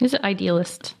 He's an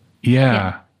idealist.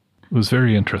 Yeah, it was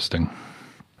very interesting.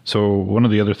 So one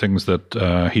of the other things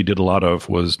that he did a lot of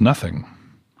was nothing,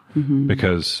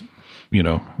 because,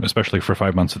 especially for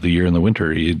 5 months of the year in the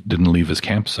winter, he didn't leave his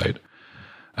campsite.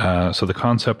 So the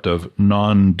concept of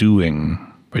non-doing,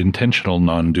 intentional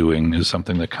non-doing, is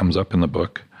something that comes up in the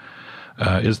book.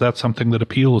 Is that something that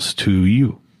appeals to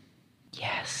you?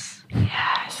 Yes.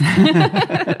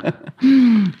 I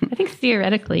think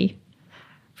theoretically,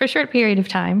 for a short period of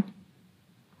time.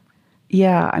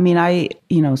 Yeah. I mean,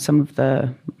 some of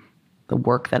the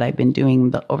work that I've been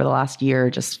doing over the last year,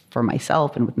 just for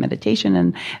myself and with meditation,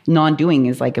 and non-doing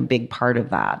is like a big part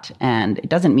of that. And it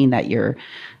doesn't mean that you're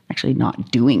actually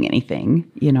not doing anything,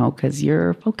 because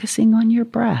you're focusing on your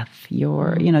breath.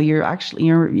 You're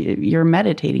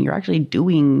meditating. You're actually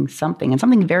doing something, and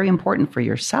something very important for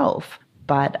yourself.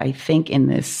 But I think in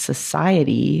this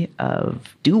society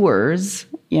of doers,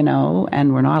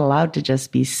 and we're not allowed to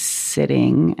just be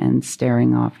sitting and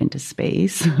staring off into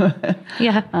space.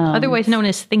 Otherwise known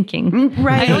as thinking.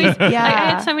 Right. I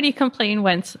had somebody complain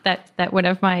once that one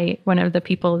of the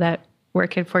people that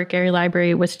work at Fort Garry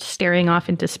Library was staring off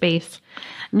into space.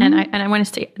 And I want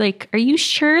to say, are you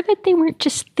sure that they weren't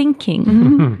just thinking?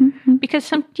 Mm-hmm. Because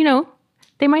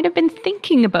they might have been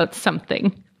thinking about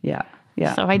something. Yeah.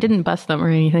 Yeah. So I didn't bust them or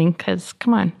anything, because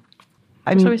come on.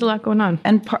 There's always a lot going on.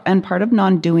 And part of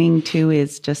non-doing too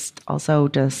is just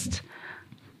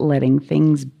letting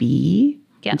things be,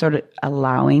 and sort of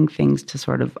allowing things to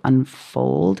sort of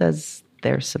unfold as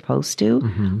they're supposed to.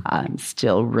 Mm-hmm. I'm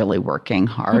still really working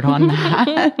hard on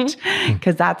that,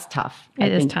 because that's tough. I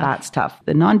think that's tough.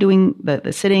 The non-doing,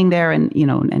 the sitting there and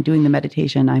doing the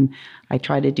meditation, I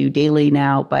try to do daily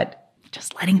now, but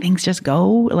just letting things just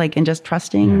go, and just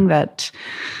trusting that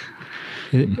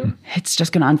it's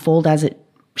just going to unfold as it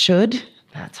should.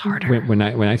 That's harder. When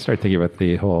I start thinking about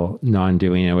the whole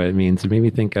non-doing, what it means, it made me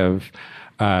think of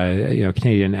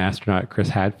Canadian astronaut Chris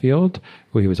Hadfield,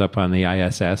 who was up on the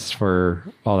ISS for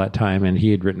all that time, and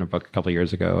he had written a book a couple of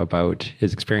years ago about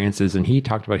his experiences, and he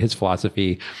talked about his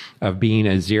philosophy of being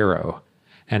a zero,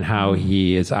 and how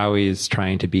he is always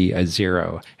trying to be a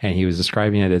zero. And he was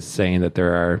describing it as saying that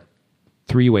there are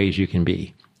 3 ways you can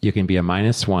be. You can be a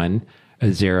 -1,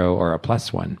 a 0, or a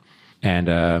 +1. And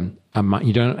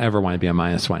you don't ever want to be a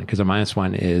 -1, because a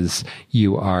 -1 is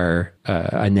you are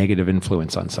a negative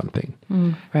influence on something.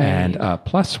 Right. And a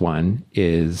 +1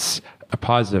 is a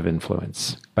positive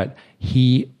influence. But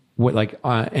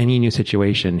any new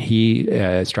situation, he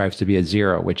strives to be a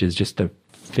 0, which is just to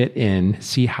fit in,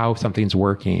 see how something's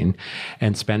working,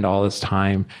 and spend all this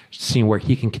time seeing where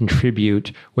he can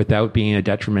contribute without being a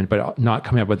detriment, but not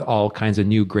coming up with all kinds of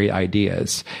new great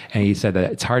ideas. And he said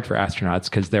that it's hard for astronauts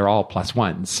because they're all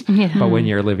 +1s. Yeah. But when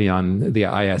you're living on the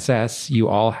ISS, you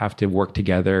all have to work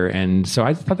together. And so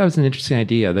I thought that was an interesting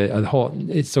idea.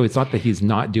 So it's not that he's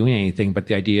not doing anything, but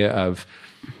the idea of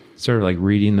sort of like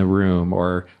reading the room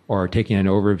or taking an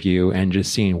overview and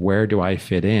just seeing where do I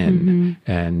fit in.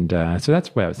 Mm-hmm. And so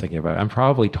that's what I was thinking about. I'm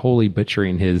probably totally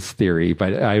butchering his theory,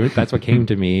 but that's what came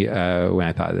to me when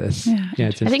I thought of this. Yeah,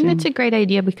 I think that's a great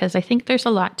idea, because I think there's a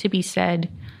lot to be said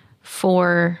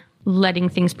for letting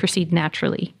things proceed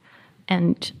naturally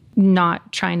and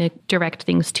not trying to direct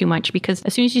things too much. Because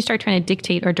as soon as you start trying to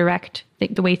dictate or direct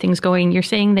the way things going, you're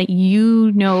saying that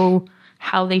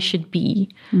how they should be,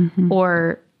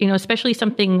 or, especially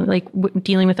something like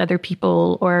dealing with other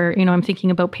people, or, I'm thinking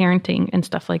about parenting and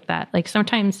stuff like that. Like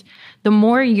sometimes the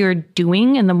more you're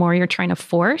doing and the more you're trying to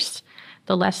force,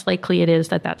 the less likely it is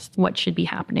that that's what should be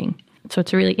happening. So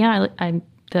it's really, I'm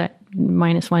that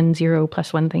 -1, 0,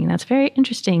 +1 thing. That's very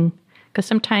interesting, because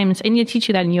sometimes, and you teach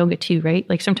you that in yoga too, right?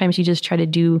 Like sometimes you just try to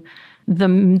do the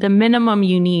minimum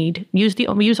you need, use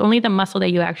only the muscle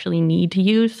that you actually need to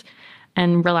use,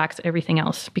 and relax everything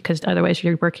else, because otherwise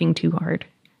you're working too hard,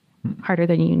 harder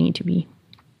than you need to be.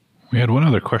 We had one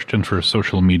other question for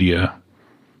social media,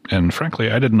 and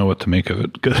frankly, I didn't know what to make of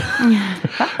it.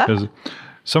 Because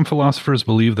some philosophers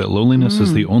believe that loneliness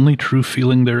is the only true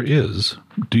feeling there is.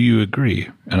 Do you agree?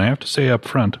 And I have to say up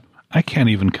front, I can't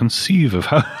even conceive of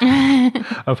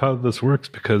how this works,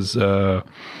 because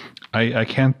I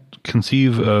can't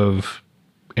conceive of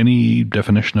any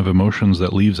definition of emotions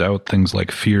that leaves out things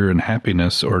like fear and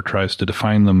happiness, or tries to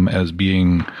define them as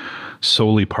being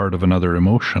solely part of another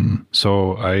emotion.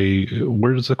 So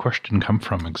where does the question come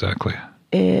from exactly?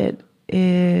 It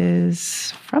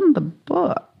is from the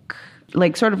book.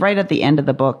 Like sort of right at the end of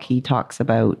the book, he talks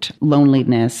about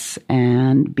loneliness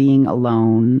and being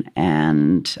alone.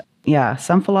 And yeah,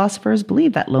 some philosophers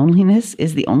believe that loneliness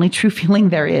is the only true feeling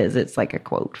there is. It's like a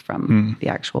quote from the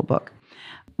actual book.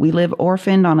 We live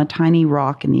orphaned on a tiny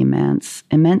rock in the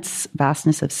immense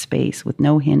vastness of space, with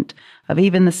no hint of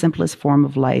even the simplest form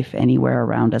of life anywhere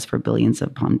around us for billions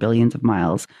upon billions of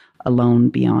miles, alone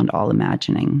beyond all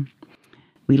imagining.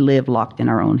 We live locked in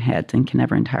our own heads and can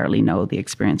never entirely know the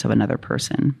experience of another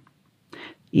person.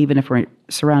 Even if we're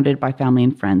surrounded by family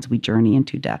and friends, we journey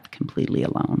into death completely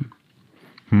alone.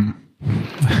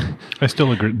 I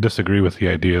still disagree with the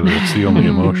idea that it's the only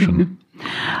emotion.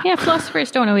 Yeah,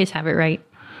 philosophers don't always have it right.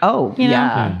 Oh,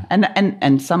 yeah.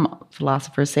 And some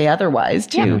philosophers say otherwise,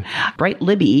 too. Yeah. Bright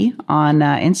Libby on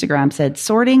Instagram said,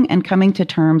 sorting and coming to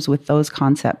terms with those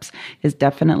concepts is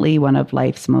definitely one of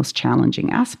life's most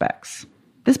challenging aspects.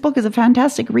 This book is a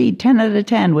fantastic read. 10 out of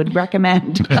 10 would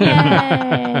recommend.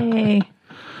 Yay!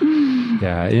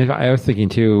 Yeah, I was thinking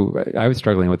too, I was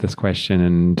struggling with this question,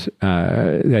 and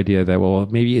the idea that, well,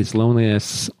 maybe is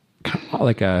loneliness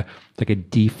like a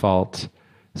default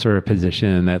sort of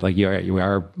position, that like you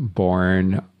are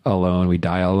born alone, we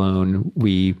die alone,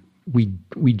 we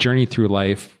journey through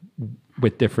life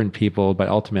with different people, but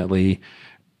ultimately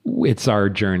it's our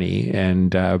journey,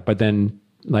 and but then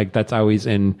like that's always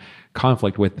in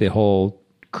conflict with the whole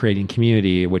creating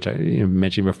community, which I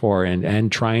mentioned before,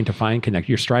 and trying to find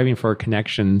You're striving for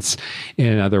connections in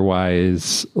an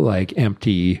otherwise like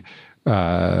empty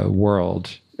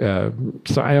world.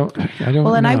 So I don't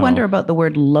Well, and know. I wonder about the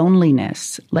word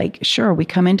loneliness. Like, sure, we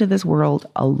come into this world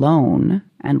alone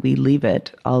and we leave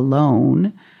it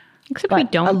alone. Except we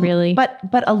don't really. But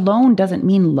alone doesn't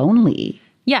mean lonely.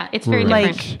 Yeah, it's very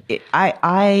different. Like,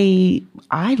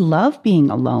 I love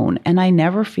being alone, and I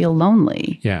never feel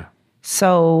lonely. Yeah.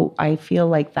 So I feel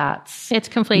like it's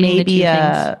conflating maybe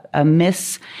the two a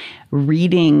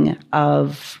misreading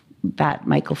of that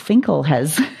Michael Finkel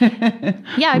has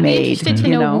Yeah, I'd be interested to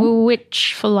know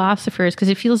which philosophers, because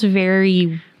it feels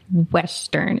very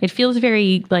Western. It feels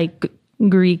very like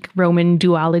Greek Roman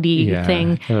duality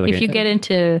thing. Like if you get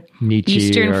into Nietzsche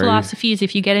Eastern philosophies,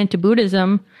 if you get into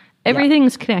Buddhism,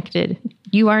 everything's connected.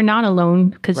 You are not alone,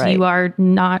 because you are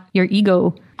not your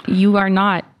ego. You are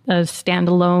not a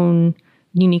standalone,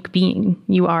 unique being.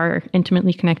 You are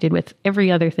intimately connected with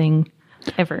every other thing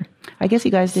ever. I guess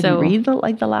you guys didn't read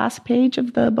the last page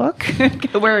of the book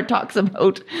where it talks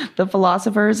about the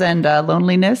philosophers and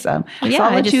loneliness.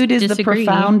 Solitude is the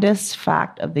profoundest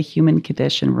fact of the human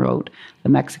condition, wrote the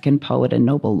Mexican poet and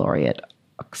Nobel laureate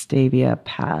Octavia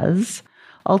Paz.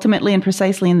 Ultimately and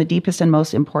precisely in the deepest and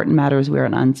most important matters, we are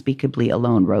unspeakably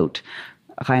alone, wrote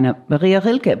Rainer Maria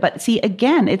Rilke. But see,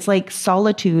 again, it's like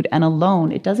solitude and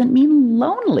alone. It doesn't mean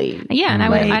lonely. Yeah,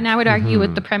 and I would argue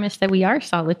with the premise that we are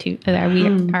solitude, that we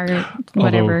are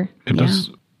whatever. Although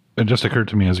it just occurred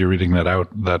to me as you're reading that out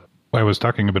that I was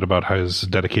talking a bit about his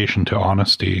dedication to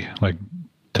honesty, like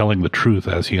telling the truth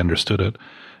as he understood it.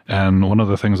 And one of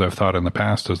the things I've thought in the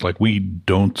past is like, we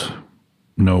don't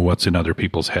know what's in other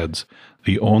people's heads.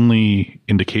 The only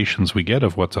indications we get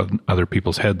of what's on other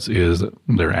people's heads is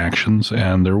their actions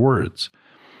and their words.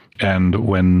 And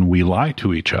when we lie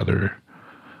to each other,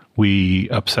 we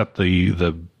upset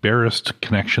the barest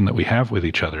connection that we have with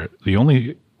each other. The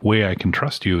only way I can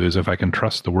trust you is if I can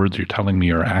trust the words you're telling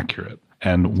me are accurate.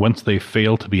 And once they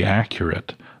fail to be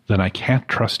accurate, then I can't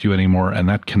trust you anymore. And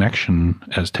that connection,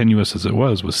 as tenuous as it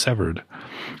was severed.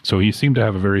 So he seemed to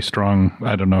have a very strong,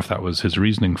 I don't know if that was his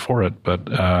reasoning for it, but,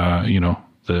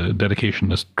 the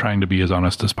dedication is trying to be as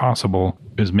honest as possible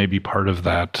is maybe part of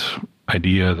that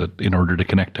idea that in order to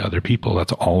connect to other people,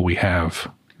 that's all we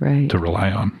have to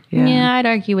rely on. Yeah, I'd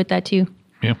argue with that too.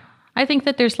 Yeah. I think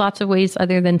that there's lots of ways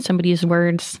other than somebody's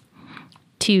words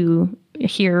to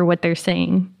hear what they're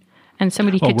saying. And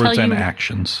somebody could tell you... Words and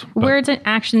actions. Words and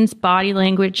actions, body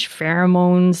language,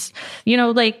 pheromones.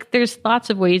 There's lots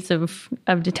of ways of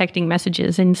detecting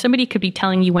messages. And somebody could be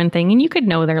telling you one thing and you could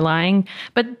know they're lying.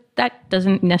 But that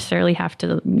doesn't necessarily have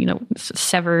to,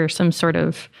 sever some sort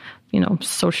of,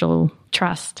 social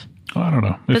trust. Well, I don't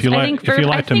know. If you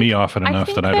lie to me often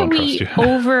enough, then I don't trust you. We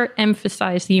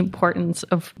overemphasize the importance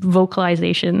of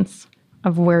vocalizations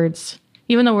of words.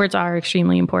 Even though words are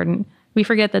extremely important, we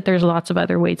forget that there's lots of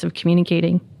other ways of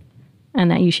communicating and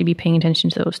that you should be paying attention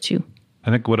to those too.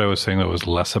 I think what I was saying that was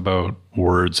less about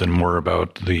words and more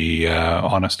about the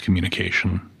honest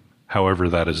communication, however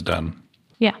that is done.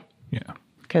 Yeah. Yeah.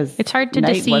 Because it's hard to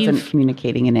Knight deceive. Wasn't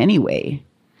communicating in any way,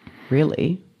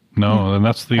 really. No, and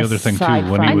that's the other thing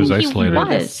too. When he was isolated,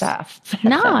 I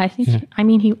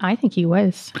think he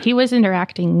was. He was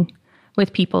interacting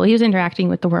with people. He was interacting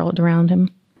with the world around him,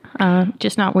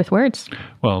 just not with words.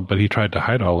 Well, but he tried to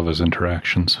hide all of his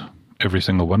interactions, every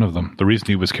single one of them. The reason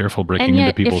he was careful breaking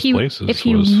into people's places if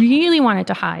he really wanted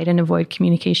to hide and avoid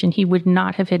communication, he would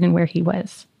not have hidden where he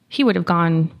was. He would have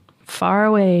gone far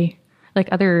away, like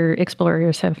other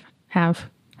explorers have.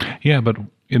 Yeah, but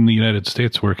in the United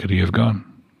States, where could he have gone?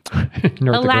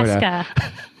 North Alaska.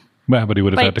 Well, but he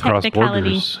would have had to cross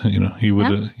borders. He would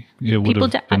have. It would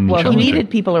have been he needed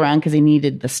people around because he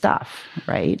needed the stuff,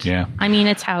 right? Yeah. I mean,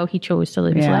 it's how he chose to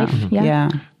live his life. Mm-hmm. Yeah.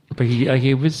 But he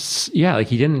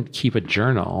didn't keep a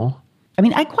journal. I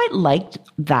mean, I quite liked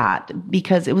that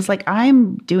because it was like,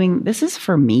 this is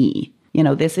for me.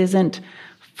 This isn't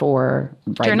for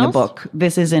writing Journals? a book.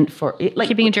 This isn't for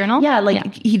keeping a journal. Yeah,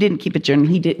 he didn't keep a journal.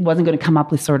 Wasn't going to come up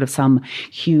with sort of some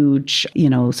huge,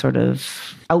 sort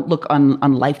of outlook on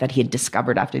life that he had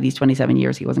discovered after these 27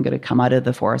 years. He wasn't going to come out of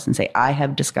the forest and say, I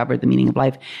have discovered the meaning of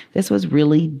life. This was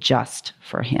really just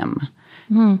for him.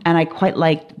 And I quite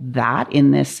liked that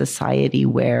in this society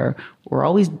where we're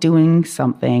always doing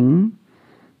something.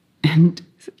 And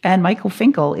Michael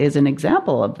Finkel is an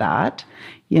example of that,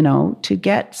 to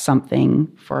get something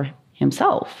for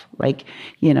himself. Like,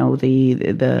 with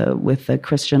the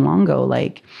Christian Longo,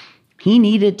 like he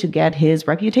needed to get his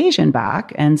reputation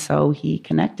back. And so he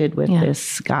connected with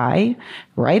this guy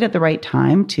right at the right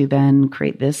time to then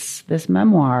create this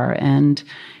memoir. And,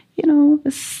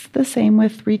 the same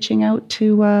with reaching out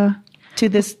to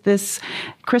this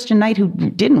Christian knight who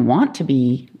didn't want to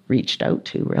be reached out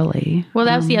to, really. Well,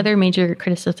 that was the other major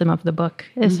criticism of the book,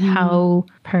 is how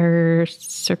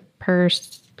perseverant.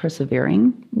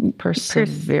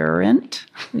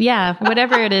 Yeah,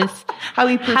 whatever it is. How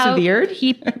he persevered.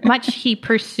 He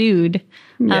pursued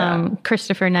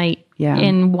Christopher Knight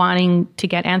in wanting to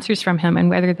get answers from him, and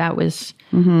whether that was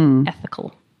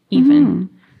ethical, even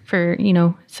for,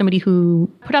 somebody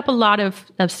who put up a lot of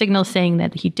signals saying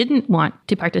that he didn't want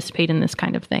to participate in this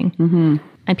kind of thing.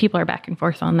 And people are back and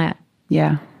forth on that.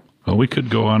 Yeah. Well, we could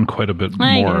go on quite a bit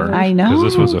more. I know. Because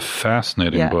this was a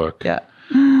fascinating book. Yeah.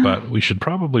 But we should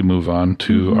probably move on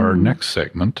to our next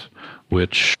segment,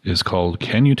 which is called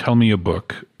Can You Tell Me a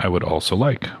Book I Would Also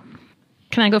Like?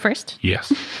 Can I go first?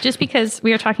 Yes. Just because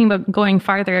we are talking about going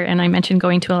farther, and I mentioned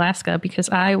going to Alaska, because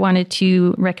I wanted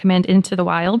to recommend Into the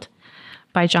Wild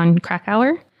by Jon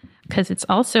Krakauer, because it's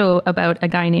also about a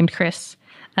guy named Chris.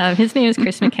 His name is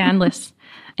Chris McCandless,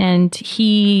 and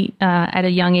he, at a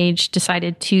young age,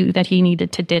 decided that he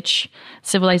needed to ditch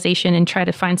civilization and try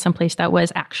to find someplace that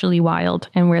was actually wild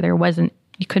and where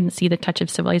you couldn't see the touch of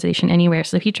civilization anywhere.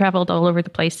 So he traveled all over the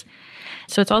place.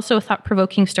 So it's also a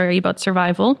thought-provoking story about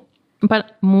survival,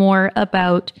 but more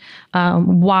about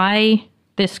why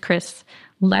this Chris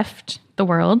left the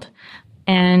world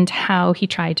and how he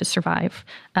tried to survive.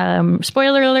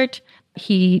 Spoiler alert,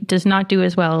 he does not do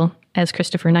as well as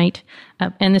Christopher Knight.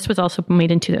 And this was also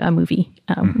made into a movie,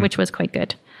 which was quite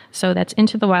good. So that's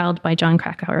Into the Wild by Jon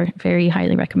Krakauer. Very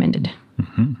highly recommended.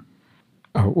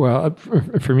 Oh, well,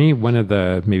 for me, one of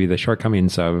maybe the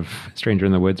shortcomings of Stranger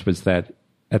in the Woods was that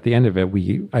at the end of it,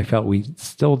 I felt we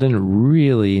still didn't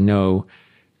really know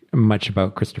much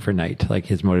about Christopher Knight, like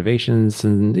his motivations,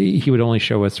 and he would only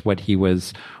show us what he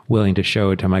was willing to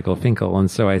show to Michael Finkel. And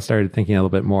so I started thinking a little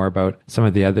bit more about some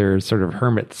of the other sort of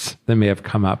hermits that may have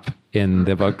come up in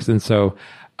the books. And so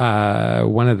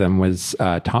one of them was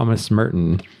Thomas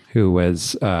Merton, who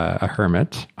was a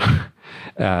hermit.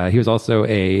 He was also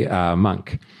a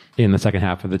monk in the second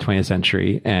half of the 20th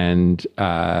century. And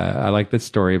I like this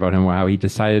story about him, how he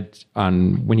decided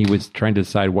when he was trying to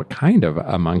decide what kind of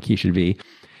a monk he should be.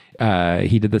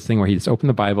 He did this thing where he just opened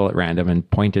the Bible at random and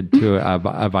pointed to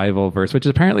a Bible verse, which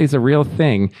apparently is a real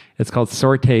thing. It's called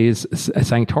Sortes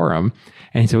Sanctorum.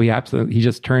 And so he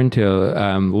just turned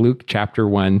to Luke chapter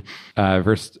 1,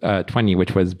 verse 20,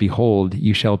 which was, "Behold,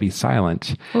 you shall be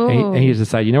silent." And he just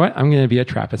decided, you know what? I'm going to be a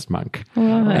Trappist monk.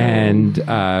 Whoa. And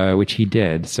which he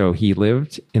did. So he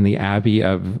lived in the Abbey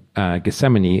of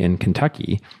Gethsemane in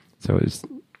Kentucky. So it was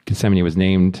Gethsemane was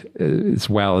named as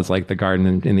well as like the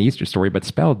garden in the Easter story, but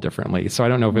spelled differently. So I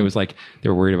don't know if it was like they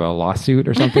were worried about a lawsuit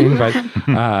or something, but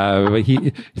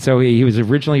he was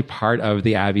originally part of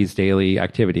the Abbey's daily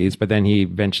activities, but then he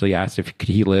eventually asked if could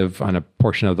he live on a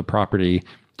portion of the property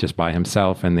just by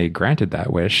himself, and they granted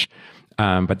that wish.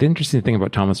 But the interesting thing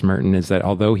about Thomas Merton is that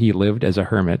although he lived as a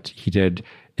hermit, he did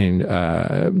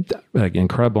like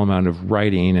incredible amount of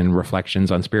writing and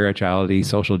reflections on spirituality,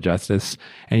 social justice.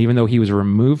 And even though he was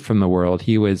removed from the world,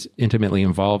 he was intimately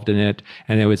involved in it.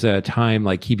 And it was a time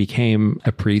like he became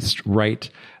a priest right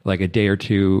like a day or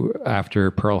two after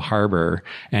Pearl Harbor,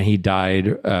 and he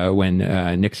died when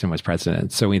Nixon was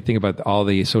president. So when you think about all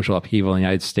the social upheaval in the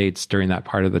United States during that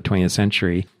part of the 20th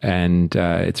century, and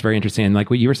it's very interesting. And like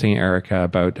what you were saying, Erica,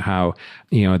 about how,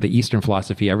 you know, the Eastern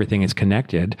philosophy, everything is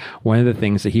connected. One of the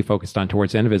things that he focused on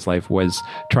towards the end of his life was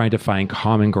trying to find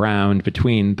common ground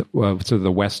between sort of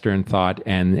the Western thought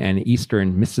and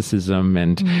Eastern mysticism,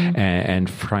 and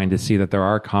trying to see that there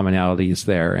are commonalities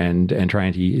there, and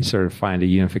trying to sort of find a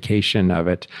unification of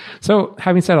it. So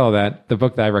having said all that, the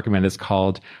book that I recommend is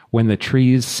called "When the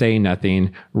Trees Say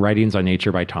Nothing, Writings on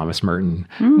Nature" by Thomas Merton.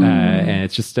 And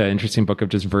it's just an interesting book of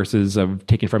just verses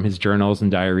taken from his journals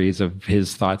and diaries of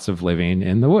his thoughts of living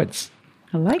in the woods.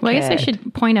 Well, I guess I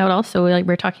should point out also, like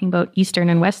we're talking about Eastern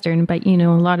and Western, but, you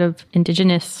know, a lot of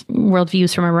indigenous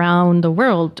worldviews from around the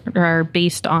world are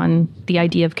based on the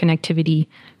idea of connectivity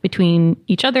between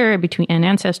each other, and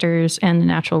ancestors and the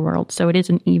natural world. So it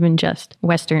isn't even just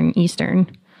Western, Eastern.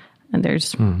 And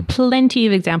there's plenty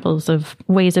of examples of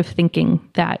ways of thinking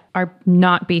that are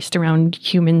not based around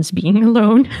humans being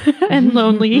alone and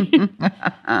lonely.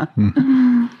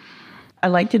 I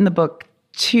liked in the book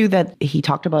too that he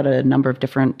talked about a number of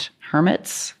different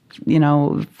hermits, you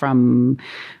know, from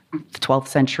the 12th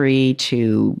century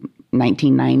to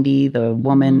 1990, the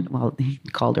woman, well, he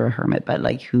called her a hermit, but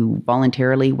like who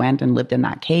voluntarily went and lived in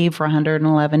that cave for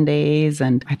 111 days.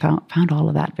 And I found all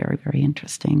of that very, very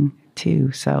interesting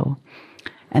too. So,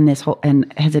 and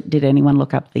did anyone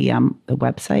look up the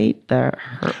website, the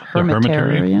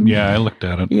Hermitarium? Yeah, I looked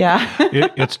at it. Yeah.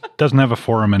 It doesn't have a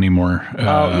forum anymore.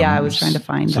 I was trying to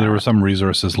find that. So there were some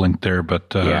resources linked there,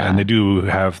 but and they do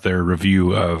have their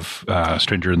review of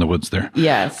Stranger in the Woods there.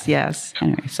 Yes.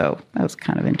 Anyway, so that was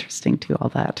kind of interesting too, all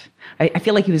that. I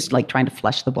feel like he was like trying to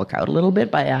flesh the book out a little bit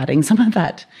by adding some of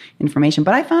that information,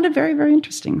 but I found it very, very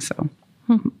interesting. So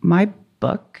my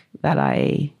book that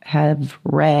I have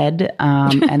read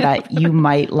and that you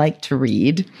might like to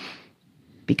read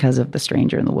because of The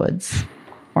Stranger in the Woods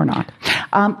or not,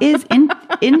 is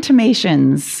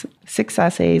Intimations, 6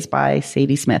 essays by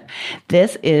Zadie Smith.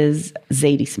 This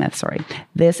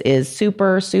is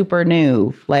super, super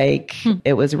new. Like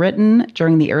it was written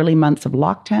during the early months of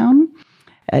lockdown.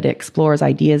 It explores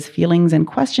ideas, feelings, and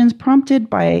questions prompted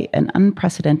by an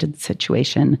unprecedented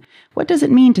situation. What does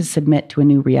it mean to submit to a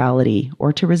new reality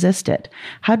or to resist it?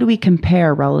 How do we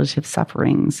compare relative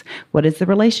sufferings? What is the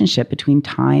relationship between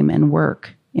time and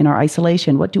work? In our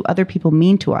isolation, what do other people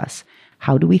mean to us?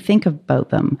 How do we think about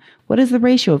them? What is the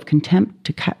ratio of contempt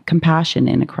to compassion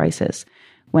in a crisis?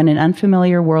 When an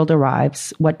unfamiliar world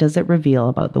arrives, what does it reveal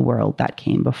about the world that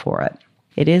came before it?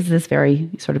 It is this very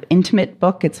sort of intimate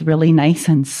book. It's really nice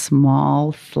and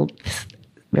small,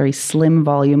 very slim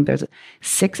volume. There's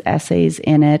 6 essays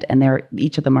in it, and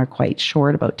each of them are quite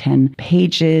short, about 10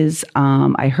 pages.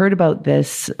 I heard about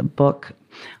this book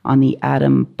on the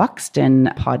Adam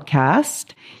Buxton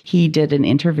podcast. He did an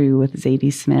interview with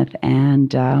Zadie Smith,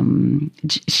 and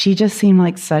she just seemed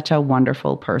like such a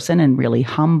wonderful person and really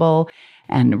humble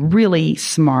and really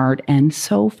smart and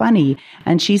so funny.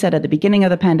 And she said at the beginning of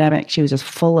the pandemic, she was just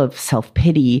full of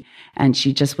self-pity, and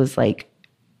she just was like,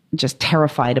 just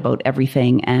terrified about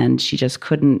everything. And she just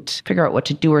couldn't figure out what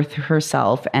to do with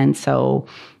herself. And so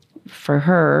for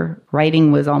her,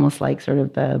 writing was almost like sort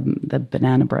of the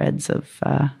banana breads of,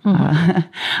 of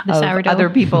other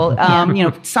people, you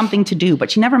know, something to do.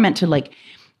 But she never meant to like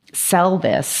sell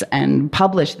this and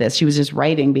publish this. She was just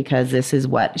writing because this is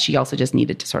what she also just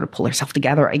needed to sort of pull herself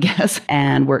together, I guess,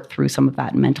 and work through some of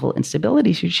that mental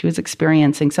instability she was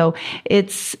experiencing. So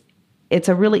it's It's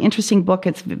a really interesting book.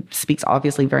 It speaks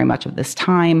obviously very much of this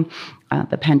time,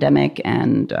 the pandemic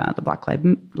and the Black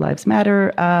Lives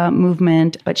Matter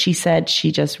movement. But she said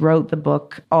she just wrote the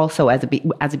book also as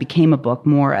it became a book,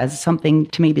 more as something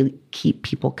to maybe keep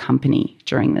people company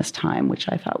during this time, which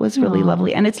I thought was really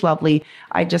lovely. And it's lovely.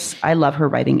 I love her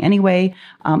writing anyway.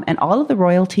 And all of the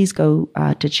royalties go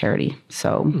to charity.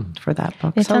 So for that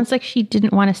book. It sounds like she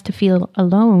didn't want us to feel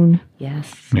alone.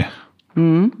 Yes. Yeah.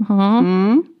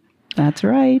 That's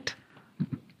right.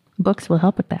 Books will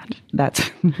help with that. That's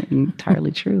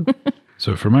entirely true.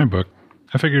 So for my book,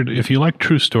 I figured if you like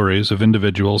true stories of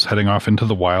individuals heading off into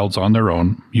the wilds on their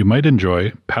own, you might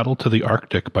enjoy Paddle to the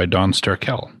Arctic by Don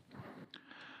Sterkel.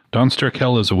 Don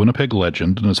Sterkel is a Winnipeg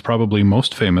legend and is probably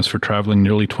most famous for traveling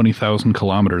nearly 20,000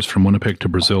 kilometers from Winnipeg to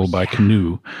Brazil by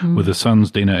canoe with his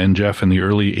sons Dana and Jeff in the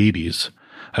early 80s,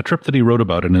 a trip that he wrote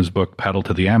about in his book Paddle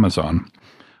to the Amazon.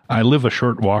 I live a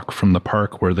short walk from the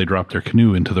park where they dropped their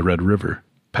canoe into the Red River.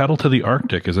 Paddle to the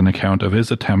Arctic is an account of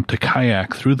his attempt to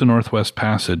kayak through the Northwest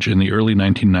Passage in the early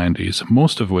 1990s,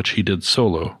 most of which he did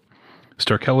solo.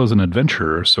 Sterkel is an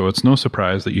adventurer, so it's no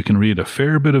surprise that you can read a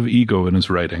fair bit of ego in his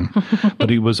writing, but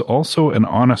he was also an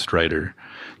honest writer,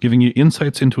 giving you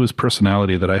insights into his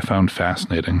personality that I found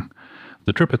fascinating.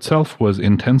 The trip itself was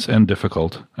intense and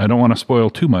difficult. I don't want to spoil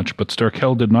too much, but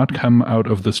Sterkel did not come out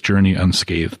of this journey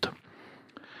unscathed.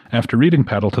 After reading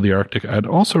Paddle to the Arctic, I'd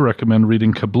also recommend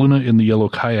reading Kabluna in the Yellow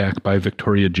Kayak by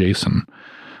Victoria Jason.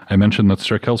 I mentioned that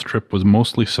Sterkel's trip was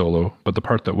mostly solo, but the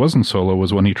part that wasn't solo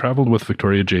was when he traveled with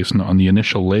Victoria Jason on the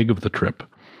initial leg of the trip.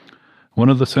 One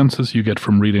of the senses you get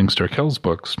from reading Sterkel's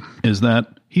books is that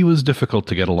he was difficult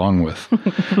to get along with.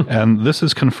 And this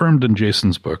is confirmed in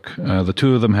Jason's book. The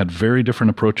two of them had very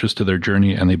different approaches to their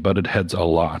journey, and they butted heads a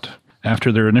lot.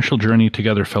 After their initial journey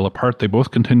together fell apart, they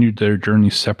both continued their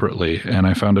journeys separately, and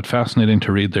I found it fascinating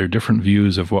to read their different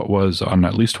views of what was, on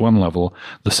at least one level,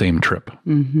 the same trip.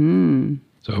 Mm-hmm.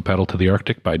 So Paddle to the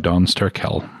Arctic by Don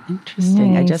Sterkel.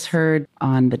 Interesting. Nice. I just heard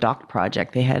on the Doc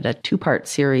Project, they had a 2-part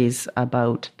series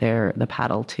about the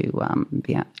paddle to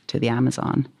the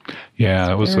Amazon. Yeah,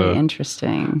 that was very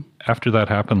interesting. After that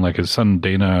happened, like his son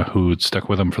Dana, who stuck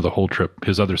with him for the whole trip,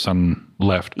 his other son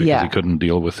left because he couldn't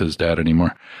deal with his dad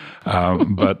anymore.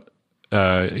 But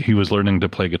he was learning to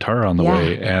play guitar on the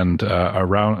way, and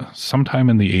around sometime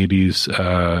in the 80s,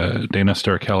 Dana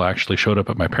Sterkel actually showed up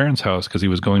at my parents' house because he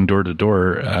was going door to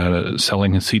door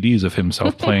selling his CDs of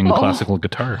himself playing classical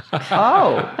guitar.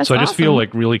 Oh, so I just feel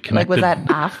like really connected. Like, was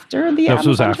that after the This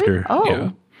was Amazon after. trip?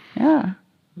 Oh, yeah.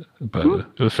 But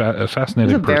it was a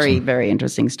fascinating. It was a very, person. very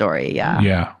interesting story.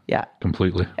 Yeah, yeah,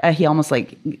 completely. He almost I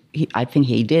think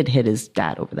he did hit his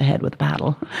dad over the head with a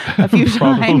paddle a few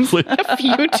times. A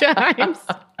few times.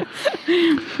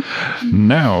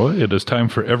 Now it is time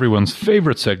for everyone's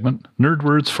favorite segment, Nerd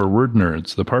Words for Word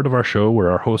Nerds, the part of our show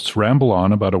where our hosts ramble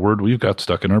on about a word we've got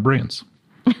stuck in our brains.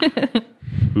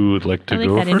 Who would like to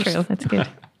go that first? Intro. That's good.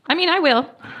 I mean, I will.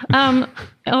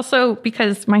 Also,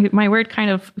 because my word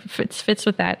kind of fits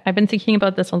with that. I've been thinking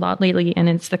about this a lot lately, and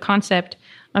it's the concept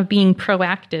of being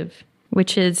proactive,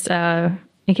 which is,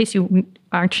 in case you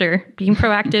aren't sure, being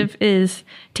proactive is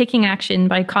taking action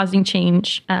by causing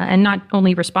change and not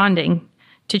only responding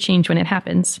to change when it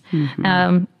happens. Mm-hmm.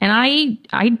 And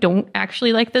I don't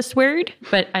actually like this word,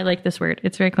 but I like this word.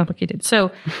 It's very complicated.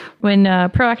 So when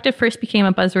proactive first became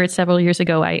a buzzword several years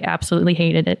ago, I absolutely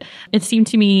hated it. It seemed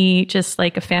to me just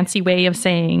like a fancy way of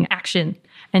saying action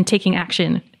and taking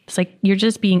action. It's like, you're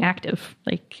just being active.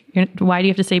 Like, why do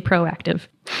you have to say proactive?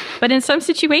 But in some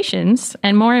situations,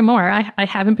 and more, I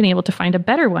haven't been able to find a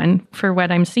better one for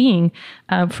what I'm seeing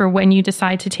for when you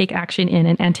decide to take action in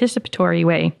an anticipatory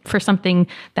way for something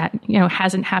that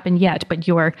hasn't happened yet, but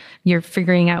you're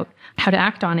figuring out how to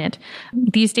act on it.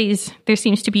 These days, there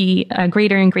seems to be a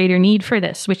greater and greater need for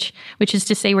this, which is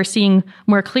to say we're seeing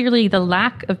more clearly the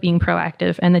lack of being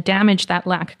proactive and the damage that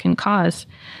lack can cause.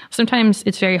 Sometimes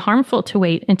it's very harmful to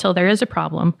wait until there is a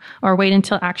problem or wait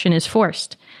until action is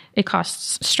forced. It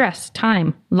costs stress,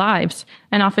 time, lives,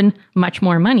 and often much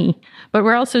more money. But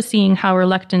we're also seeing how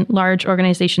reluctant large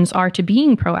organizations are to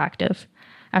being proactive.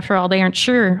 After all, they aren't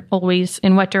sure always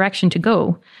in what direction to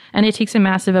go. And it takes a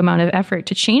massive amount of effort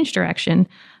to change direction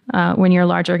when you're a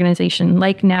large organization,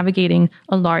 like navigating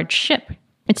a large ship.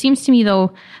 It seems to me,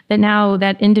 though, that now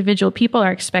that individual people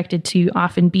are expected to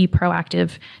often be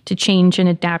proactive, to change and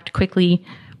adapt quickly,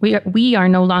 we are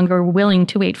no longer willing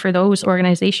to wait for those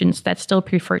organizations that still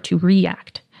prefer to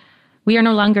react. We are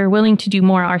no longer willing to do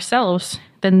more ourselves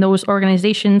than those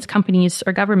organizations, companies,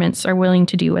 or governments are willing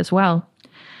to do as well.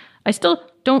 I still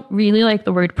don't really like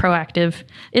the word proactive.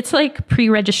 It's like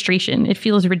pre-registration. It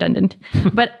feels redundant.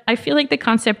 But I feel like the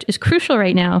concept is crucial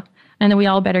right now, and that we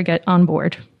all better get on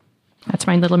board. That's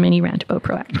my little mini rant about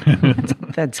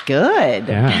proactive. That's good.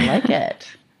 Yeah. I like it.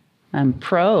 I'm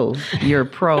pro. You're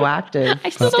proactive. I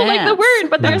still don't like the word,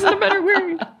 but there isn't a better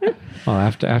word. Well,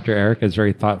 after Erica's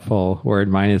very thoughtful word,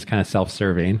 mine is kind of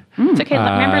self-serving. It's okay.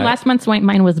 Remember last month's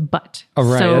mine was but. Oh,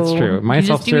 right. So that's true. Mine's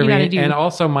you just do what you gotta self-serving, do. and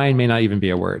also mine may not even be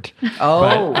a word.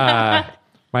 Oh. But,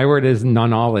 my word is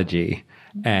nonology,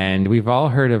 and we've all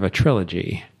heard of a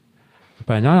trilogy.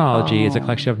 But nonology is a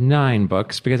collection of 9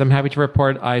 books, because I'm happy to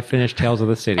report I finished Tales of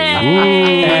the City.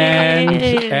 And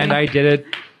I did it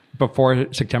before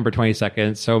September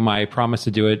 22nd, so my promise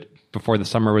to do it before the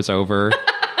summer was over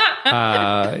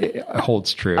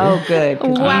holds true. Oh, good.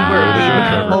 'Cause we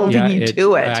were holding you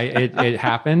to it. It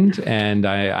happened, and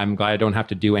I'm glad I don't have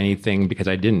to do anything because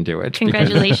I didn't do it.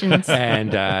 Congratulations.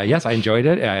 And yes, I enjoyed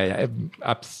it.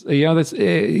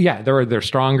 There are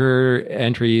stronger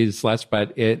entries, less,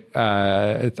 but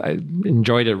I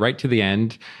enjoyed it right to the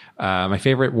end. My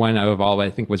favorite one out of all, I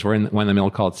think, was one in the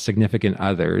middle called Significant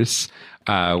Others,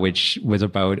 which was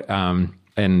about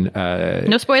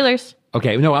No spoilers.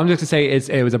 Okay, no, I'm just going to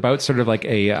say it was about sort of like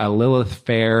a Lilith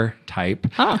Fair type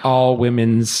all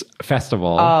women's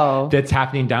festival that's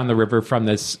happening down the river from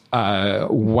this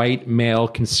white male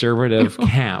conservative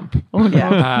camp.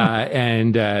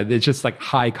 And it's just like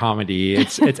high comedy.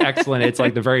 It's excellent. It's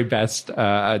like the very best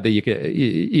that you could.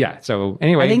 Yeah. So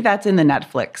anyway, I think that's in the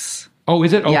Netflix. Oh,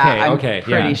 is it? Okay, I'm okay.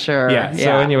 pretty sure. Yeah.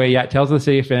 So anyway, Tales of the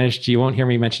City finished. You won't hear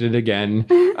me mention it again,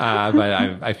 but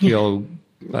I feel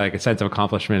like a sense of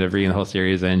accomplishment of reading the whole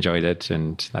series. I enjoyed it,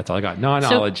 and that's all I got.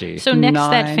 Nonology. So next,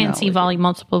 that fancy volume,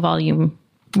 multiple volume,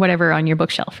 whatever on your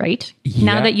bookshelf, right? Yeah.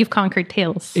 Now that you've conquered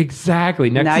Tales. Exactly.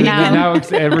 Now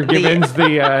It's Edward Gibbon's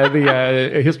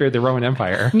the history of the Roman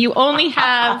Empire. You only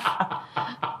have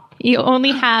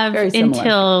Very similar.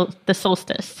 until the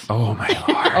solstice. Oh my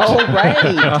lord! Oh, right.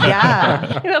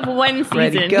 Yeah. You have one season.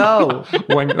 Ready to go.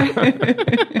 When-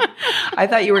 I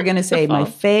thought you were going to say my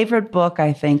favorite book,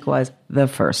 I think, was the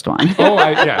first one. That's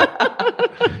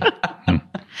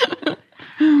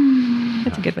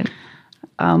a good one.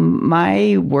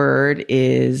 My word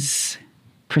is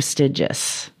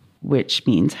prestigious, which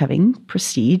means having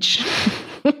prestige,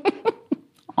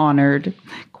 honored,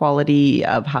 quality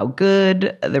of how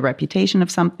good, the reputation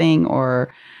of something,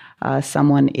 or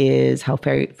someone is, how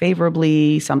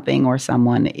favorably something or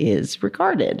someone is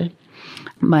regarded.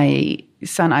 My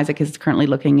son Isaac is currently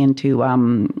looking into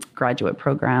graduate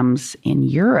programs in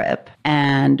Europe.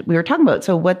 And we were talking about,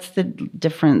 so what's the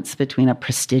difference between a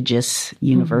prestigious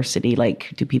university?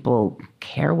 Like, do people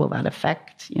care? Will that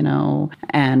affect,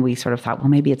 And we sort of thought, well,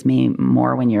 maybe it's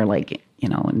more when you're like,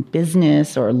 in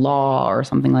business or law or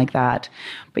something like that.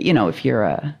 But, if you're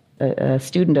a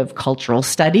student of cultural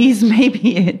studies,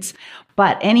 maybe it's...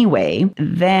 But anyway,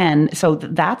 then, so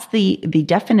that's the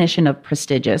definition of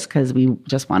prestigious, because we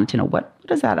just wanted to know what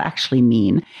does that actually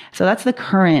mean? So that's the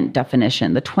current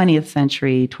definition, the 20th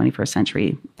century, 21st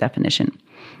century definition.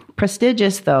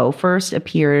 Prestigious, though, first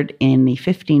appeared in the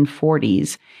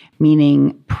 1540s,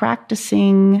 meaning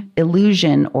practicing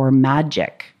illusion or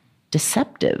magic,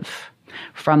 deceptive,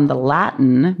 from the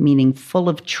Latin meaning full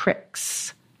of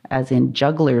tricks, as in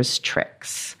juggler's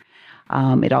tricks.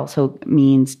 It also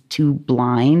means to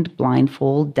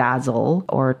blindfold, dazzle,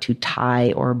 or to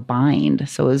tie or bind.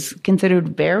 So it was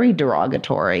considered very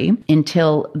derogatory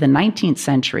until the 19th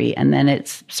century, and then it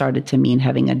started to mean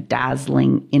having a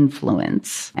dazzling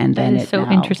influence. And then that is so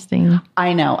interesting.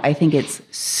 I know. I think it's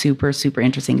super, super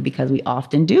interesting because we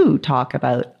often do talk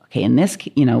about, okay, in this,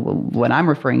 what I'm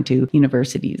referring to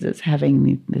universities as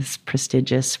having this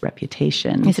prestigious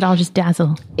reputation. Is it all just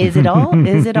dazzle? Is it all?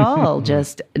 Is it all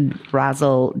just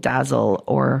razzle, dazzle,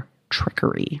 or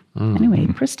trickery? Anyway,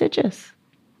 prestigious.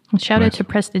 Shout out to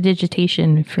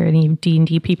Prestidigitation for any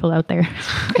D&D people out there.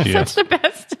 That's the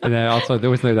best. And then also there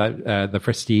was the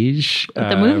Prestige,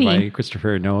 the movie by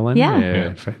Christopher Nolan.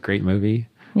 Yeah. Great movie.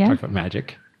 Yeah. Talk about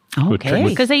magic. Okay.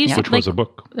 Because they used to, Which was a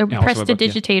book. The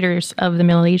prestidigitators of the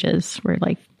Middle Ages were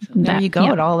like There you go.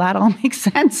 Yeah. That all makes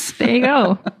sense. There you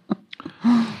go.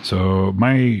 So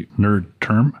my nerd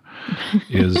term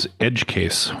is edge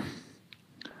case.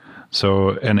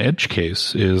 So an edge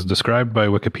case is described by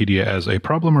Wikipedia as a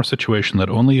problem or situation that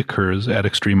only occurs at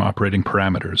extreme operating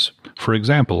parameters. For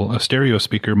example, a stereo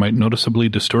speaker might noticeably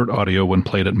distort audio when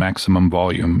played at maximum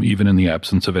volume, even in the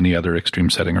absence of any other extreme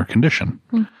setting or condition.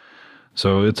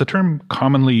 So it's a term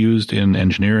commonly used in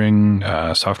engineering,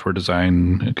 software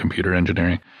design, computer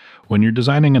engineering, When you're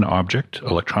designing an object,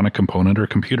 electronic component, or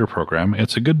computer program,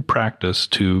 it's a good practice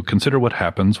to consider what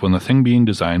happens when the thing being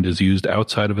designed is used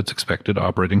outside of its expected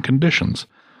operating conditions.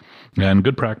 And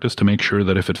good practice to make sure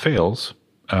that if it fails,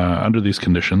 under these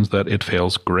conditions, that it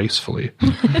fails gracefully.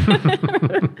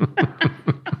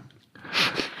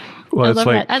 Well, I love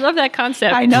that. I love that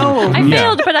concept. I know. I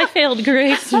failed, but I failed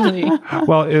gracefully.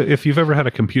 Well, if you've ever had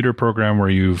a computer program where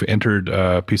you've entered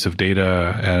a piece of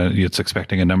data and it's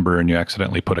expecting a number and you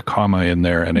accidentally put a comma in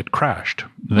there and it crashed,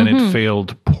 then it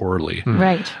failed poorly.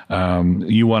 Right.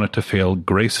 You want it to fail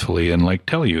gracefully and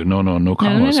tell you, no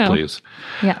commas, please.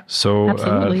 Yeah. So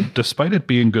despite it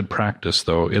being good practice,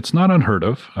 though, it's not unheard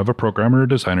of a programmer or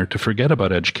designer to forget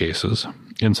about edge cases.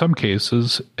 In some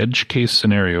cases, edge case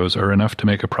scenarios are enough to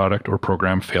make a product or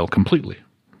program fail completely.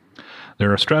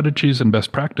 There are strategies and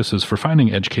best practices for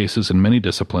finding edge cases in many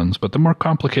disciplines, but the more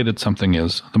complicated something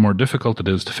is, the more difficult it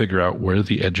is to figure out where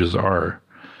the edges are.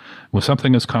 With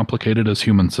something as complicated as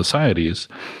human societies,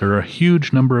 there are a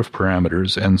huge number of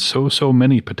parameters and so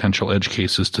many potential edge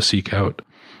cases to seek out.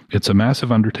 It's a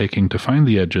massive undertaking to find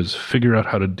the edges, figure out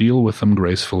how to deal with them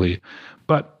gracefully,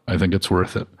 but I think it's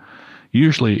worth it.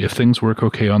 Usually, if things work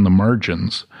okay on the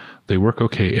margins, they work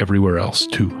okay everywhere else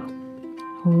too.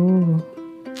 Ooh,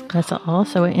 that's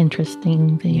also an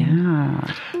interesting thing.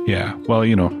 Yeah. Yeah. Well,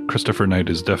 Christopher Knight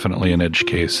is definitely an edge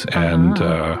case. And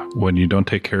when you don't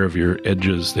take care of your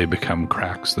edges, they become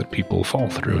cracks that people fall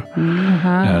through.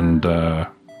 And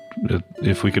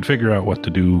if we could figure out what to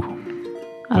do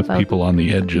with people on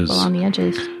the edges,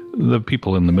 the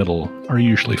people in the middle are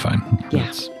usually fine.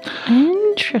 Yes.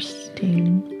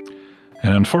 Interesting.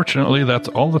 And unfortunately, that's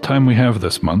all the time we have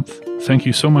this month. Thank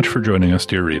you so much for joining us,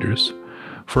 dear readers.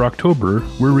 For October,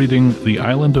 we're reading The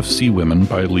Island of Sea Women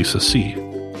by Lisa C.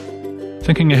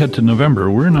 Thinking ahead to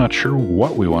November, we're not sure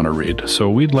what we want to read,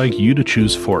 so we'd like you to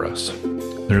choose for us.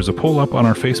 There's a poll up on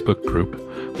our Facebook group.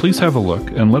 Please have a look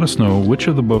and let us know which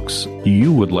of the books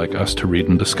you would like us to read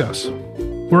and discuss.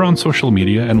 We're on social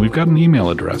media and we've got an email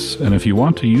address, and if you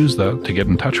want to use that to get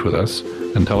in touch with us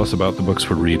and tell us about the books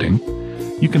we're reading,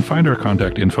 you can find our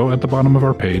contact info at the bottom of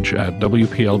our page at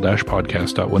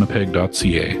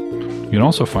wpl-podcast.winnipeg.ca. You can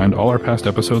also find all our past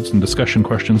episodes and discussion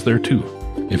questions there too.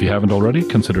 If you haven't already,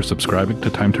 consider subscribing to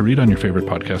Time to Read on your favorite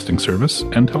podcasting service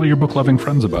and tell your book-loving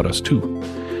friends about us too.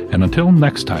 And until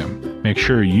next time, make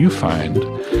sure you find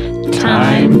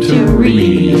Time to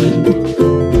Read.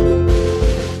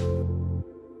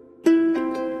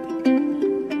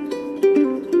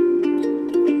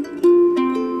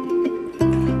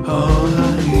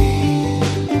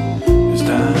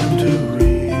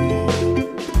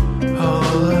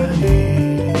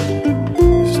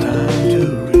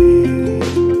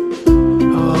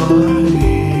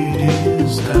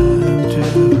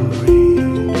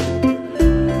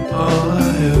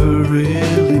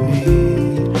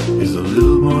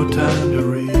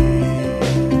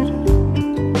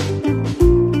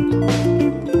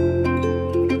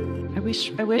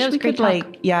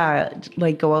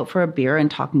 Go out for a beer and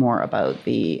talk more about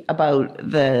the book.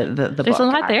 There's a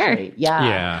lot there.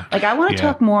 Yeah. I want to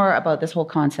talk more about this whole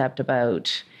concept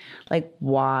about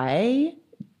why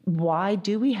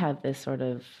do we have this sort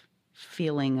of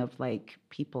feeling of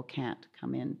people can't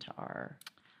come into our